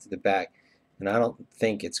first looked at the back, and I don't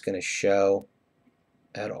think it's going to show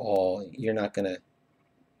at all. You're not going to,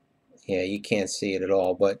 yeah, you can't see it at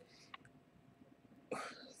all, but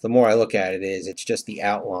the more I look at it it's just the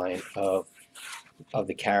outline of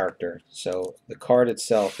the character. So the card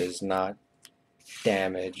itself is not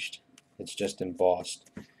damaged. It's just embossed,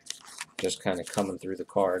 just kind of coming through the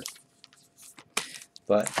card.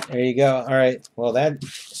 But there you go. All right. Well, that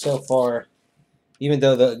so far, even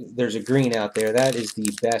though there's a green out there, that is the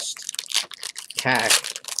best pack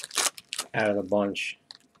out of the bunch.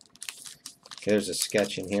 Okay, there's a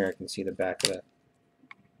sketch in here. I can see the back of that.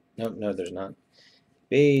 Nope, no, there's not.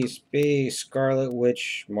 Base, Scarlet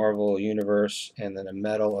Witch, Marvel Universe, and then a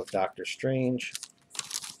medal of Doctor Strange.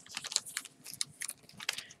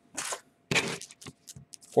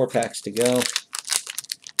 4 packs to go.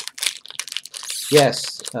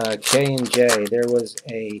 Yes, K&J. There was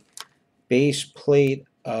a base plate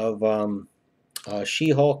of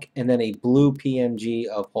She-Hulk and then a blue PMG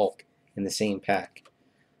of Hulk in the same pack.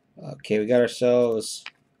 Okay, we got ourselves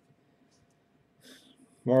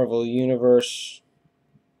Marvel Universe.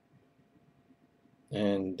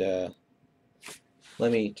 And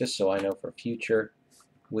let me, just so I know for future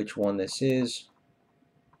which one this is.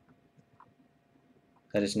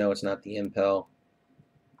 I just know it's not the Impel.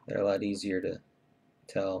 They're a lot easier to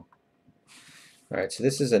tell. Alright, so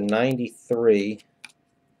this is a 93,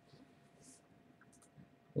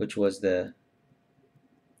 which was the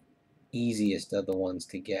easiest of the ones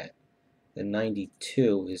to get. The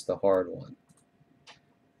 92 is the hard one.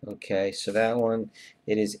 Okay, so that one,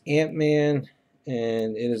 it is Ant-Man,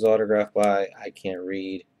 and it is autographed by, I can't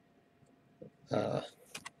read. The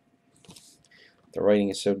writing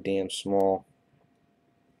is so damn small.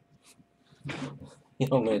 You know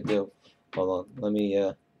what I'm going to do? Hold on, let me,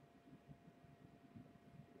 I'm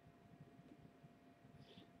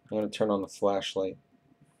going to turn on the flashlight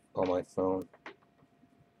on my phone.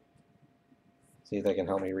 See if that can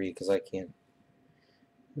help me read, because I can't.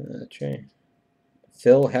 Okay.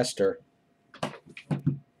 Phil Hester.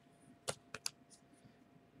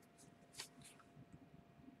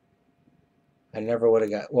 I never would have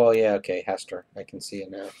got. Well, yeah, okay, Hester. I can see it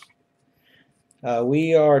now.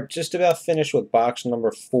 We are just about finished with box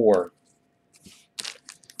number 4.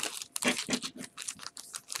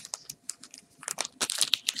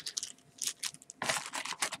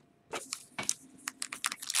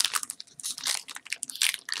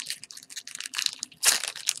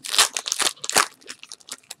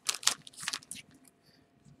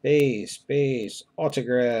 Base,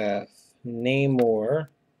 autograph, Namor,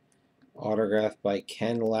 autographed by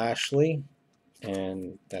Ken Lashley,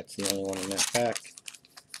 and that's the only one in that pack.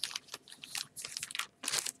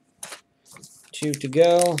 2 to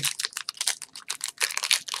go.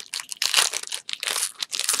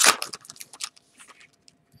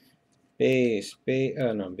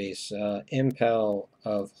 Impel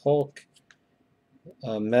of Hulk,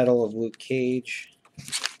 Metal of Luke Cage.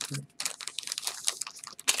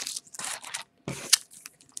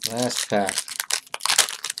 Last pack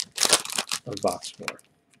of box 4.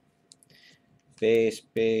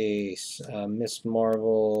 Miss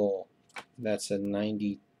Marvel, that's a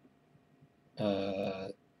 92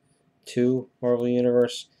 Marvel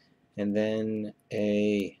Universe, and then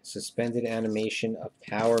a suspended animation of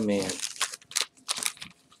Power Man.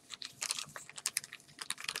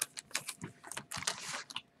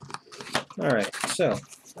 Alright, so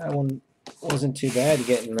that one wasn't too bad,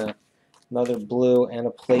 getting another blue and a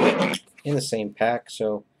plate in the same pack,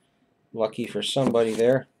 so lucky for somebody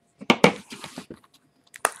there.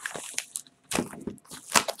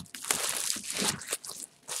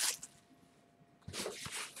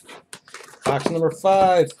 Box number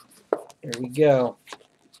 5. Here we go.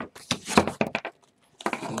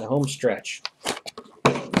 In the home stretch.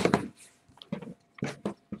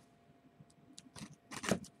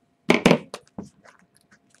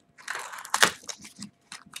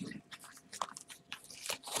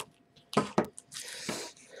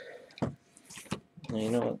 Now, you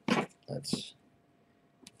know what? Let's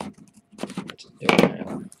do it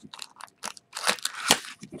now.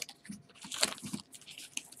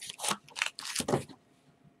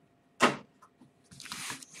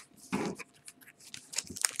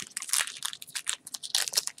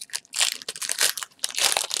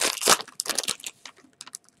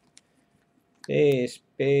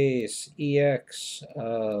 Base EX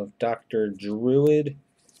of Dr. Druid.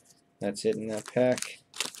 That's it in that pack.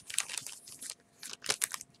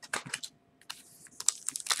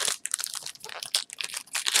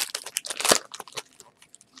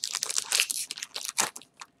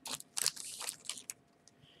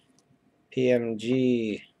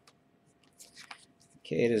 PMG.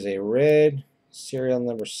 Okay, it is a red, serial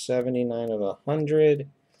number 79 of 100,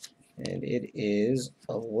 and it is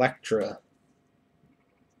Elektra.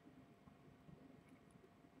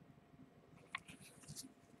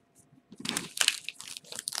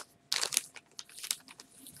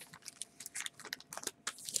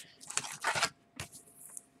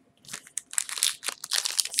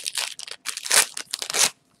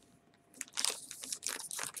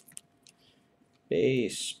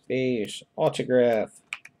 Base autograph.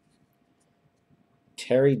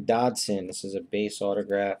 Terry Dodson. This is a base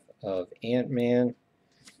autograph of Ant-Man.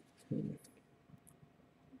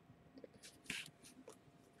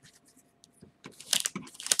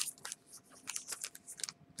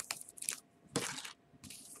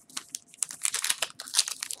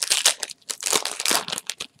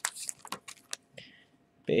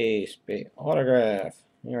 Base autograph.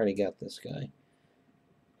 I already got this guy.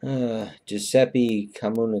 Giuseppe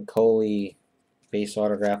Camunicoli, base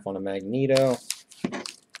autograph on a Magneto.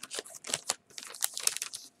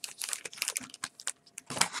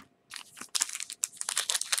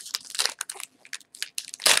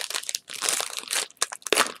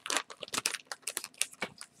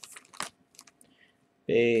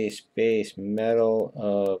 Base metal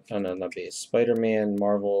of, oh no, not base, Spider-Man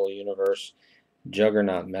Marvel Universe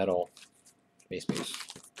Juggernaut metal. Base.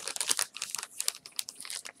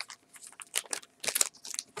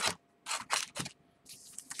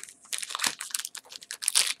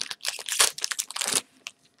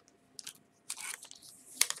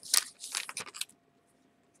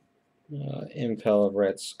 Impel of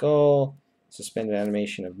Red Skull, suspended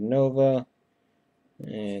animation of Nova,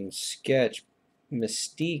 and sketch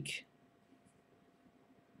Mystique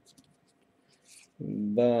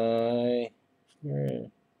by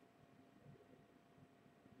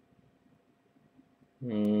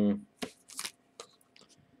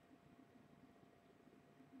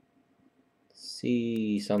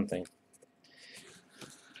see something.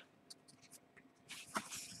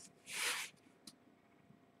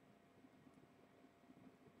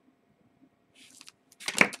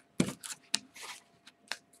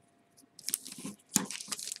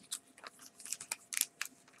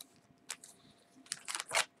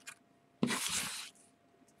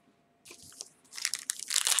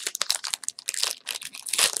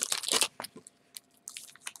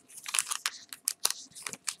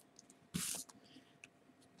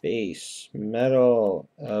 Base Metal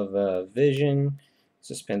of Vision,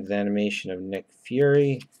 suspended animation of Nick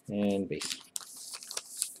Fury, and base.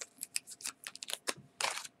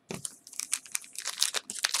 I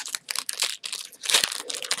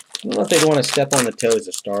don't know if they'd want to step on the toes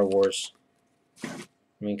of Star Wars. I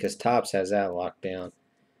mean, because Topps has that locked down.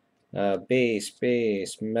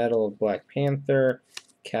 Base Metal of Black Panther,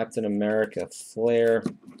 Captain America Flare.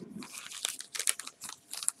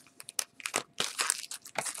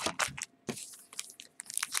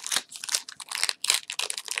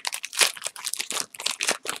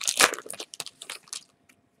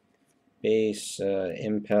 Base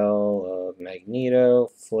Impel of Magneto,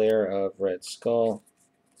 Flare of Red Skull.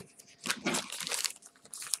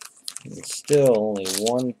 And still only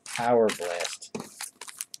one Power Blast.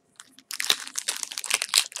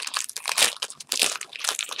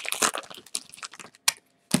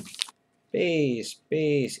 Base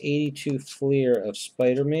 82 Flare of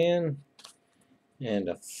Spider-Man. And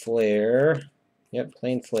a Flare, yep,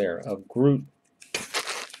 plain Flare of Groot.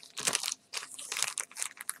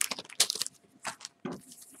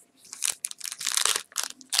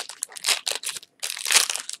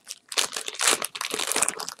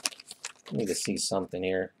 I need to see something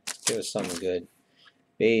here. Give us something good.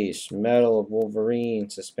 Base Metal of Wolverine,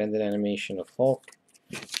 suspended animation of Hulk.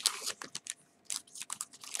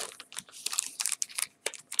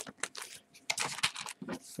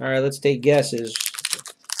 Alright, let's take guesses.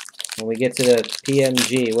 When we get to the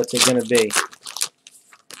PMG, what's it going to be?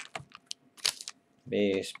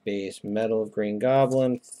 Base Metal of Green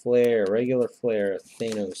Goblin, Flare, regular Flare,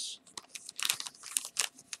 Thanos.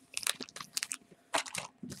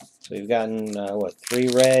 So we've gotten, what, 3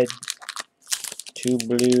 red, 2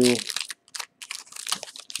 blue,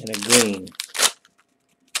 and a green.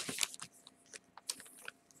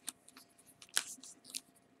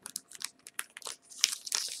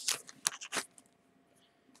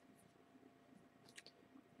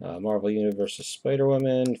 Marvel Universe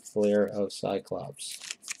Spider-Woman, Flare of Cyclops.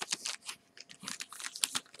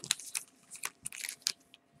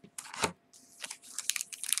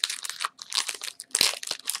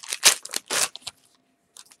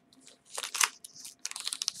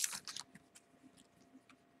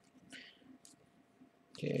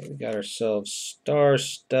 Okay, we got ourselves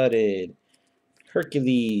star-studded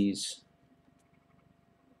Hercules.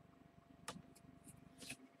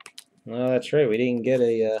 Oh, that's right, we didn't get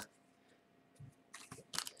a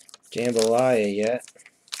Jambalaya yet.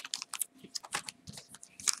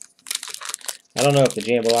 I don't know if the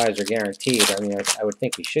Jambalayas are guaranteed. I mean, I would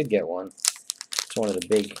think we should get one. It's one of the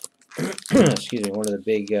big, excuse me, one of the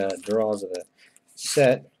big draws of the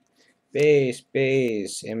set.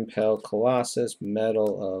 Base, Impel, Colossus,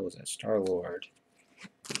 Metal, was that Star-Lord?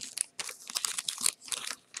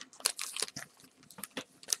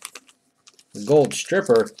 Gold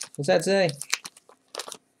Stripper, what's that say?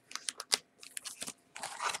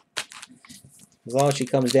 As long as she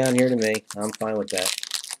comes down here to me, I'm fine with that.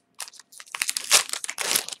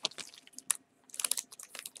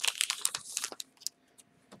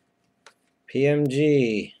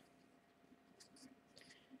 PMG.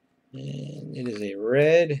 And it is a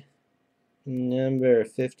red, number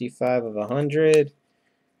 55 of 100.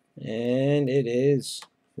 And it is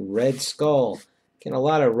Red Skull. Getting a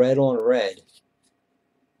lot of red on red.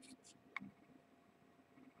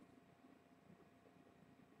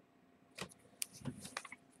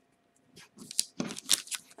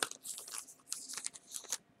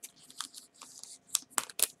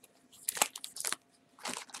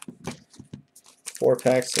 Four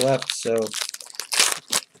packs left, so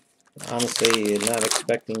honestly not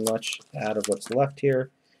expecting much out of what's left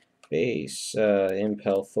here. Base,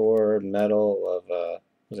 Impel Thor, Metal of,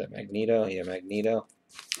 was that Magneto? Yeah, Magneto.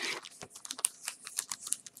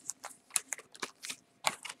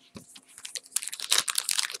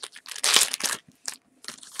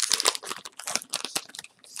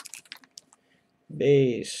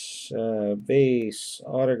 base, base,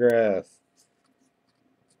 autograph,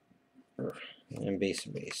 and base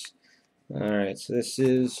and base. Alright, so this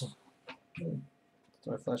is,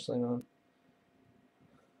 my flashlight on?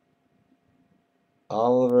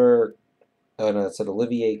 Oliver, oh no, it's at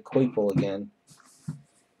Olivier Coipel again.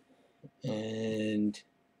 And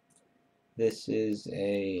this isn't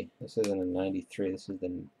a 93, this is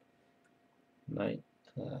the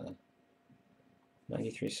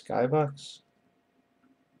 93 Skybox?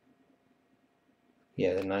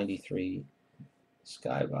 Yeah, the 93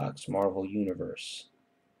 Skybox Marvel Universe.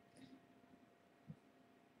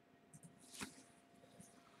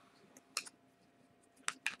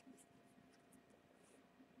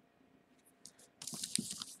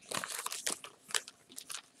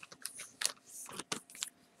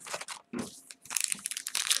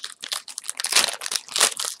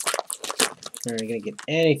 Are you going to get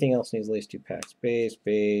anything else in these last two packs?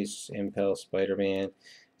 Base, Impel, Spider-Man,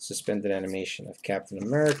 suspended animation of Captain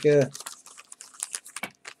America.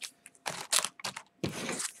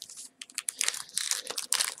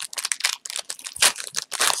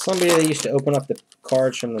 Somebody that used to open up the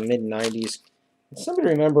cards from the mid-90s. Somebody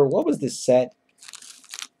remember, what was this set?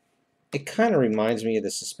 It kind of reminds me of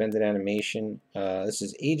the suspended animation. This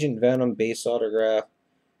is Agent Venom base autograph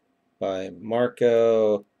by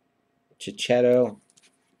Marco Cicchetto.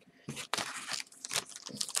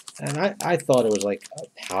 And I thought it was like a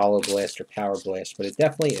Power Blast or Power Blast, but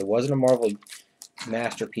it wasn't a Marvel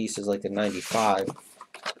Masterpieces like the 95.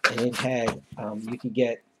 And it had, you could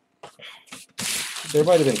get, there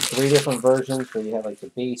might have been 3 different versions where you had like the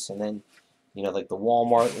base, and then, you know, like the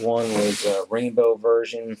Walmart one was a rainbow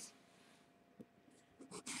version.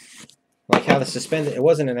 Like how the suspended, it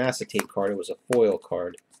wasn't an acetate card, it was a foil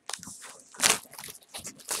card.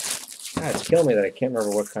 It's killing me that I can't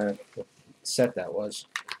remember what kind of set that was.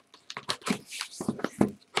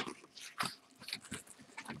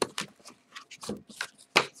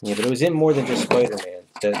 Yeah, but it was in more than just Spider-Man,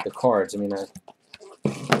 the cards. I mean, now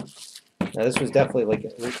this was definitely like,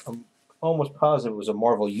 I'm almost positive it was a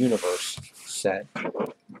Marvel Universe set.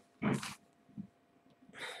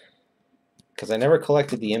 Because I never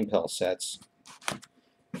collected the Impel sets.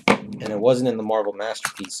 And it wasn't in the Marvel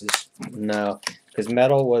Masterpieces. No, because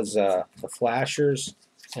metal was the flashers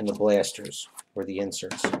and the blasters were the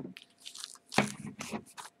inserts.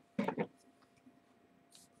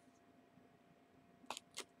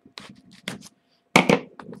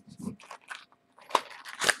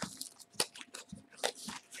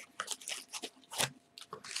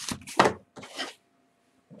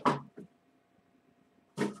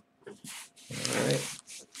 Alright,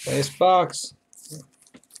 last box.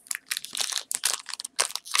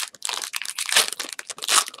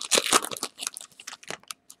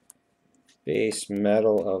 Base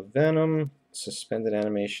metal of Venom, suspended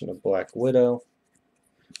animation of Black Widow.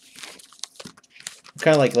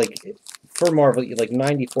 Kind of like for Marvel, like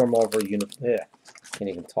 94 Marvel Universe. Yeah, can't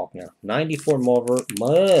even talk now. 94 Marvel.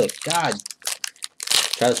 God,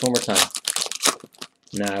 try this one more time.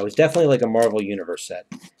 No, it was definitely like a Marvel Universe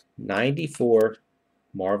set. 94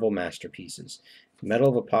 Marvel Masterpieces. Metal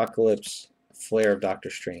of Apocalypse, Flare of Doctor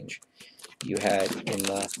Strange. You had in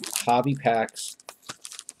the hobby packs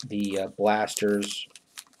the blasters.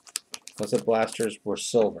 Plus the blasters were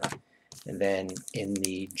silver. And then in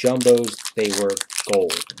the jumbos, they were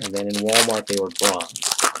gold. And then in Walmart, they were bronze.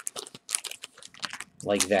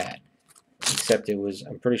 Like that. Except it was,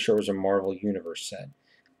 I'm pretty sure it was a Marvel Universe set.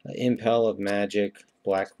 Impel of Magic,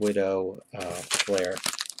 Black Widow, Flare.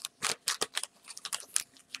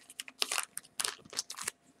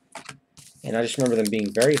 And I just remember them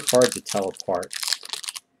being very hard to tell apart.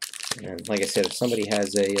 And like I said, if somebody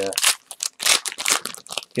has a,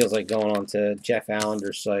 feels like going on to Jeff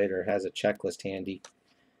Allender's site or has a checklist handy.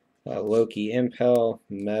 Loki, Impel,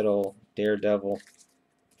 Metal, Daredevil.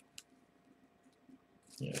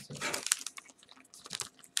 Yeah,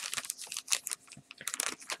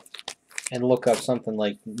 and look up something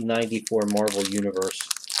like 94 Marvel Universe.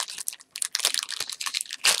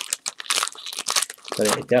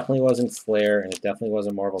 But it definitely wasn't Flare, and it definitely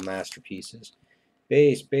wasn't Marvel Masterpieces.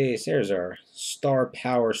 Base, there's our Star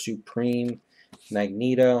Power Supreme,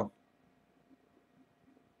 Magneto.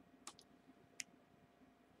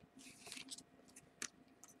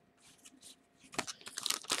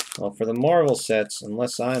 Well, for the Marvel sets,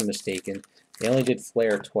 unless I'm mistaken, they only did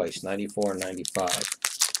Flare twice, 94 and 95.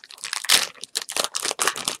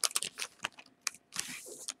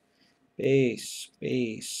 Base,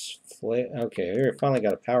 Flare. Okay, here, finally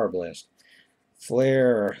got a Power Blast.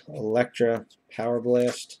 Flare, Elektra, Power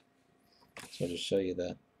Blast. So I'll just show you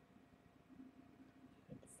the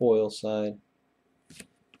foil side.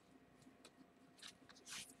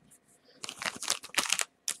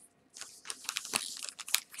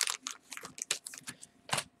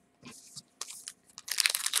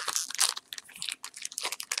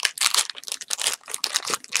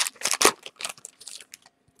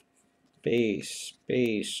 Base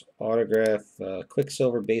autograph,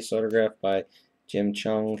 Quicksilver base autograph by Jim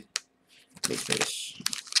Chung. Base.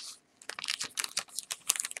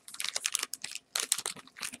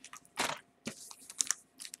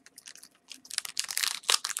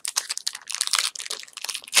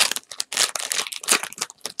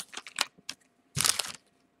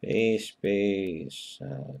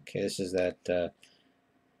 Okay, this is that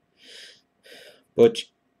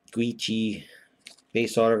Butch Guichi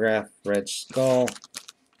base autograph, Red Skull.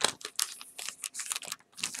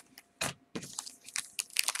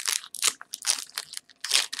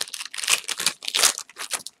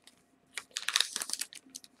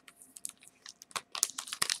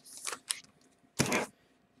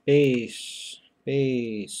 Base,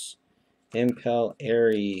 Impel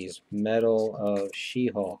Ares, Medal of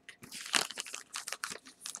She-Hulk.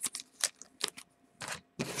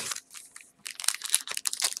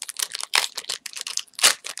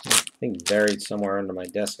 I think buried somewhere under my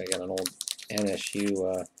desk I got an old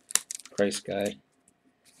NSU price guide.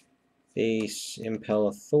 Base, Impel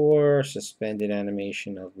of Thor, suspended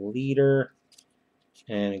animation of Leader,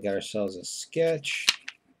 and we got ourselves a sketch.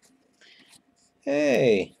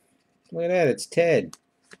 Hey, look at that, it's Ted.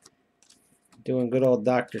 Doing good old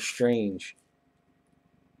Doctor Strange.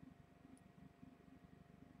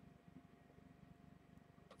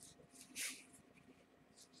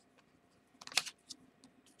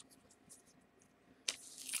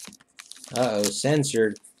 Uh-oh,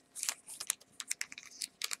 censored.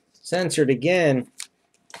 Censored again.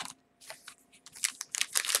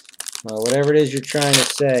 Well, whatever it is you're trying to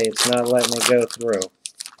say, it's not letting it go through.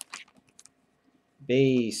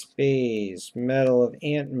 Base, Medal of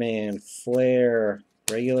Ant-Man, Flare,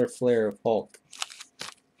 regular Flare of Hulk.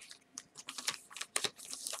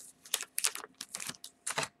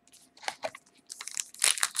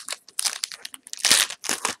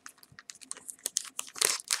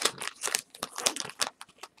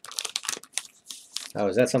 Oh,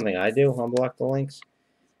 is that something I do? Unblock the links?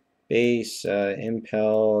 Base,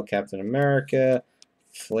 Impel, Captain America,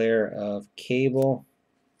 Flare of Cable.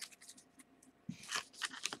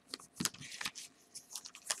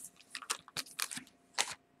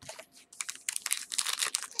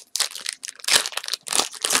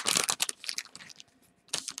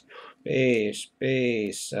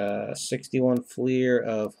 Base, 61 Flare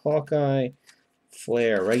of Hawkeye,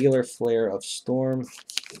 Flare, regular Flare of Storm.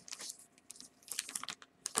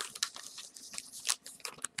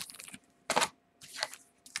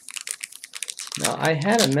 Now I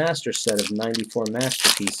had a master set of 94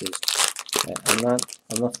 masterpieces. I'm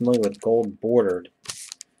not familiar with gold bordered.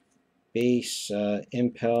 Base,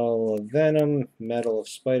 Impel of Venom, Medal of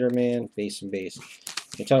Spider-Man, base and base.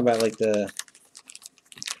 You're talking about like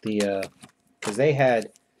because they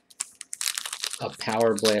had a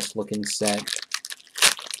Power Blast looking set,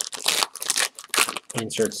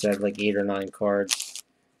 insert set, like 8 or 9 cards.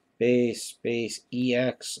 Base,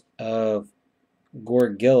 EX of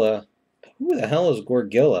Gorgilla. Who the hell is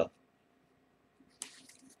Gorgilla?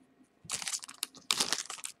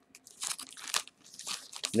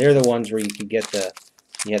 They're the ones where you could get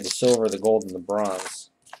you had the silver, the gold, and the bronze.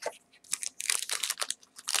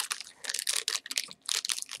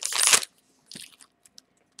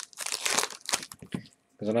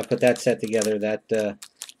 Because when I put that set together,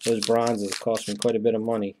 those bronzes cost me quite a bit of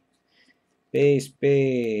money. Base.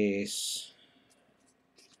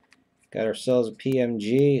 Got ourselves a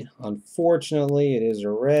PMG. Unfortunately, it is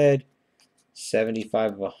a red.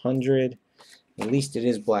 75 of 100. At least it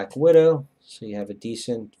is Black Widow, so you have a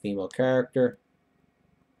decent female character.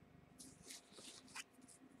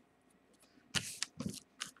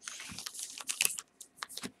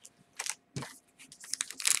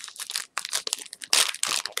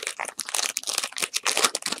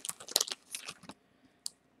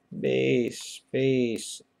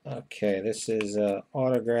 Base. Okay, this is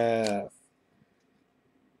autograph.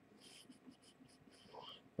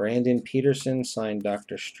 Brandon Peterson, signed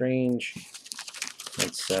Doctor Strange.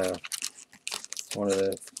 It's one of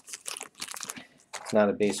the. It's not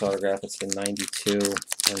a base autograph. It's the 92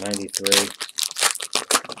 or 93.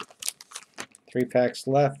 3 packs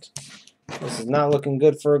left. This is not looking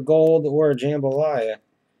good for a gold or a jambalaya.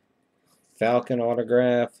 Falcon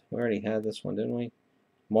autograph. We already had this one, didn't we?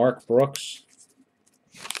 Mark Brooks.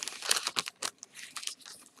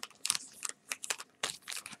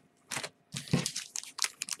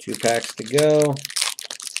 Two packs to go.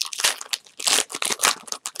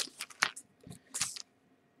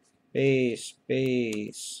 Base,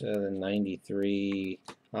 the 93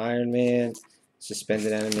 Iron Man,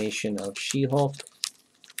 suspended animation of She-Hulk.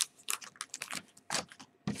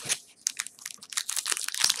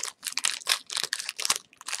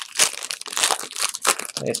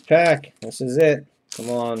 Nice pack. This is it. Come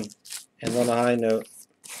on. End on a high note.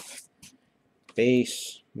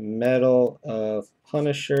 Base metal of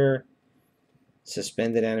Punisher.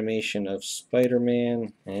 Suspended animation of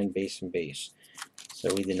Spider-Man. And base and base.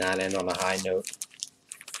 So we did not end on a high note.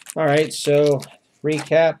 Alright, so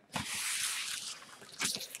recap.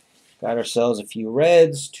 Got ourselves a few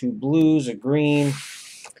reds, 2 blues, a green,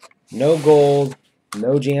 no gold,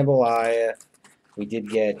 no jambalaya. We did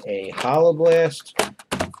get a Hollow Blast,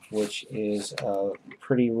 which is a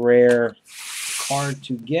pretty rare card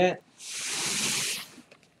to get.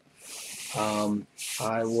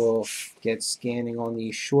 I will get scanning on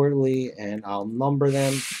these shortly and I'll number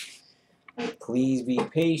them. Please be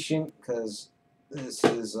patient because this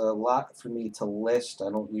is a lot for me to list. I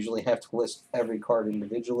don't usually have to list every card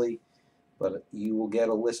individually, but you will get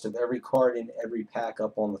a list of every card in every pack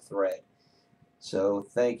up on the thread. So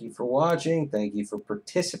thank you for watching. Thank you for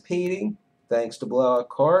participating. Thanks to Blowout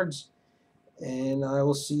Cards. And I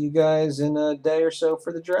will see you guys in a day or so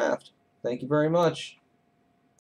for the draft. Thank you very much.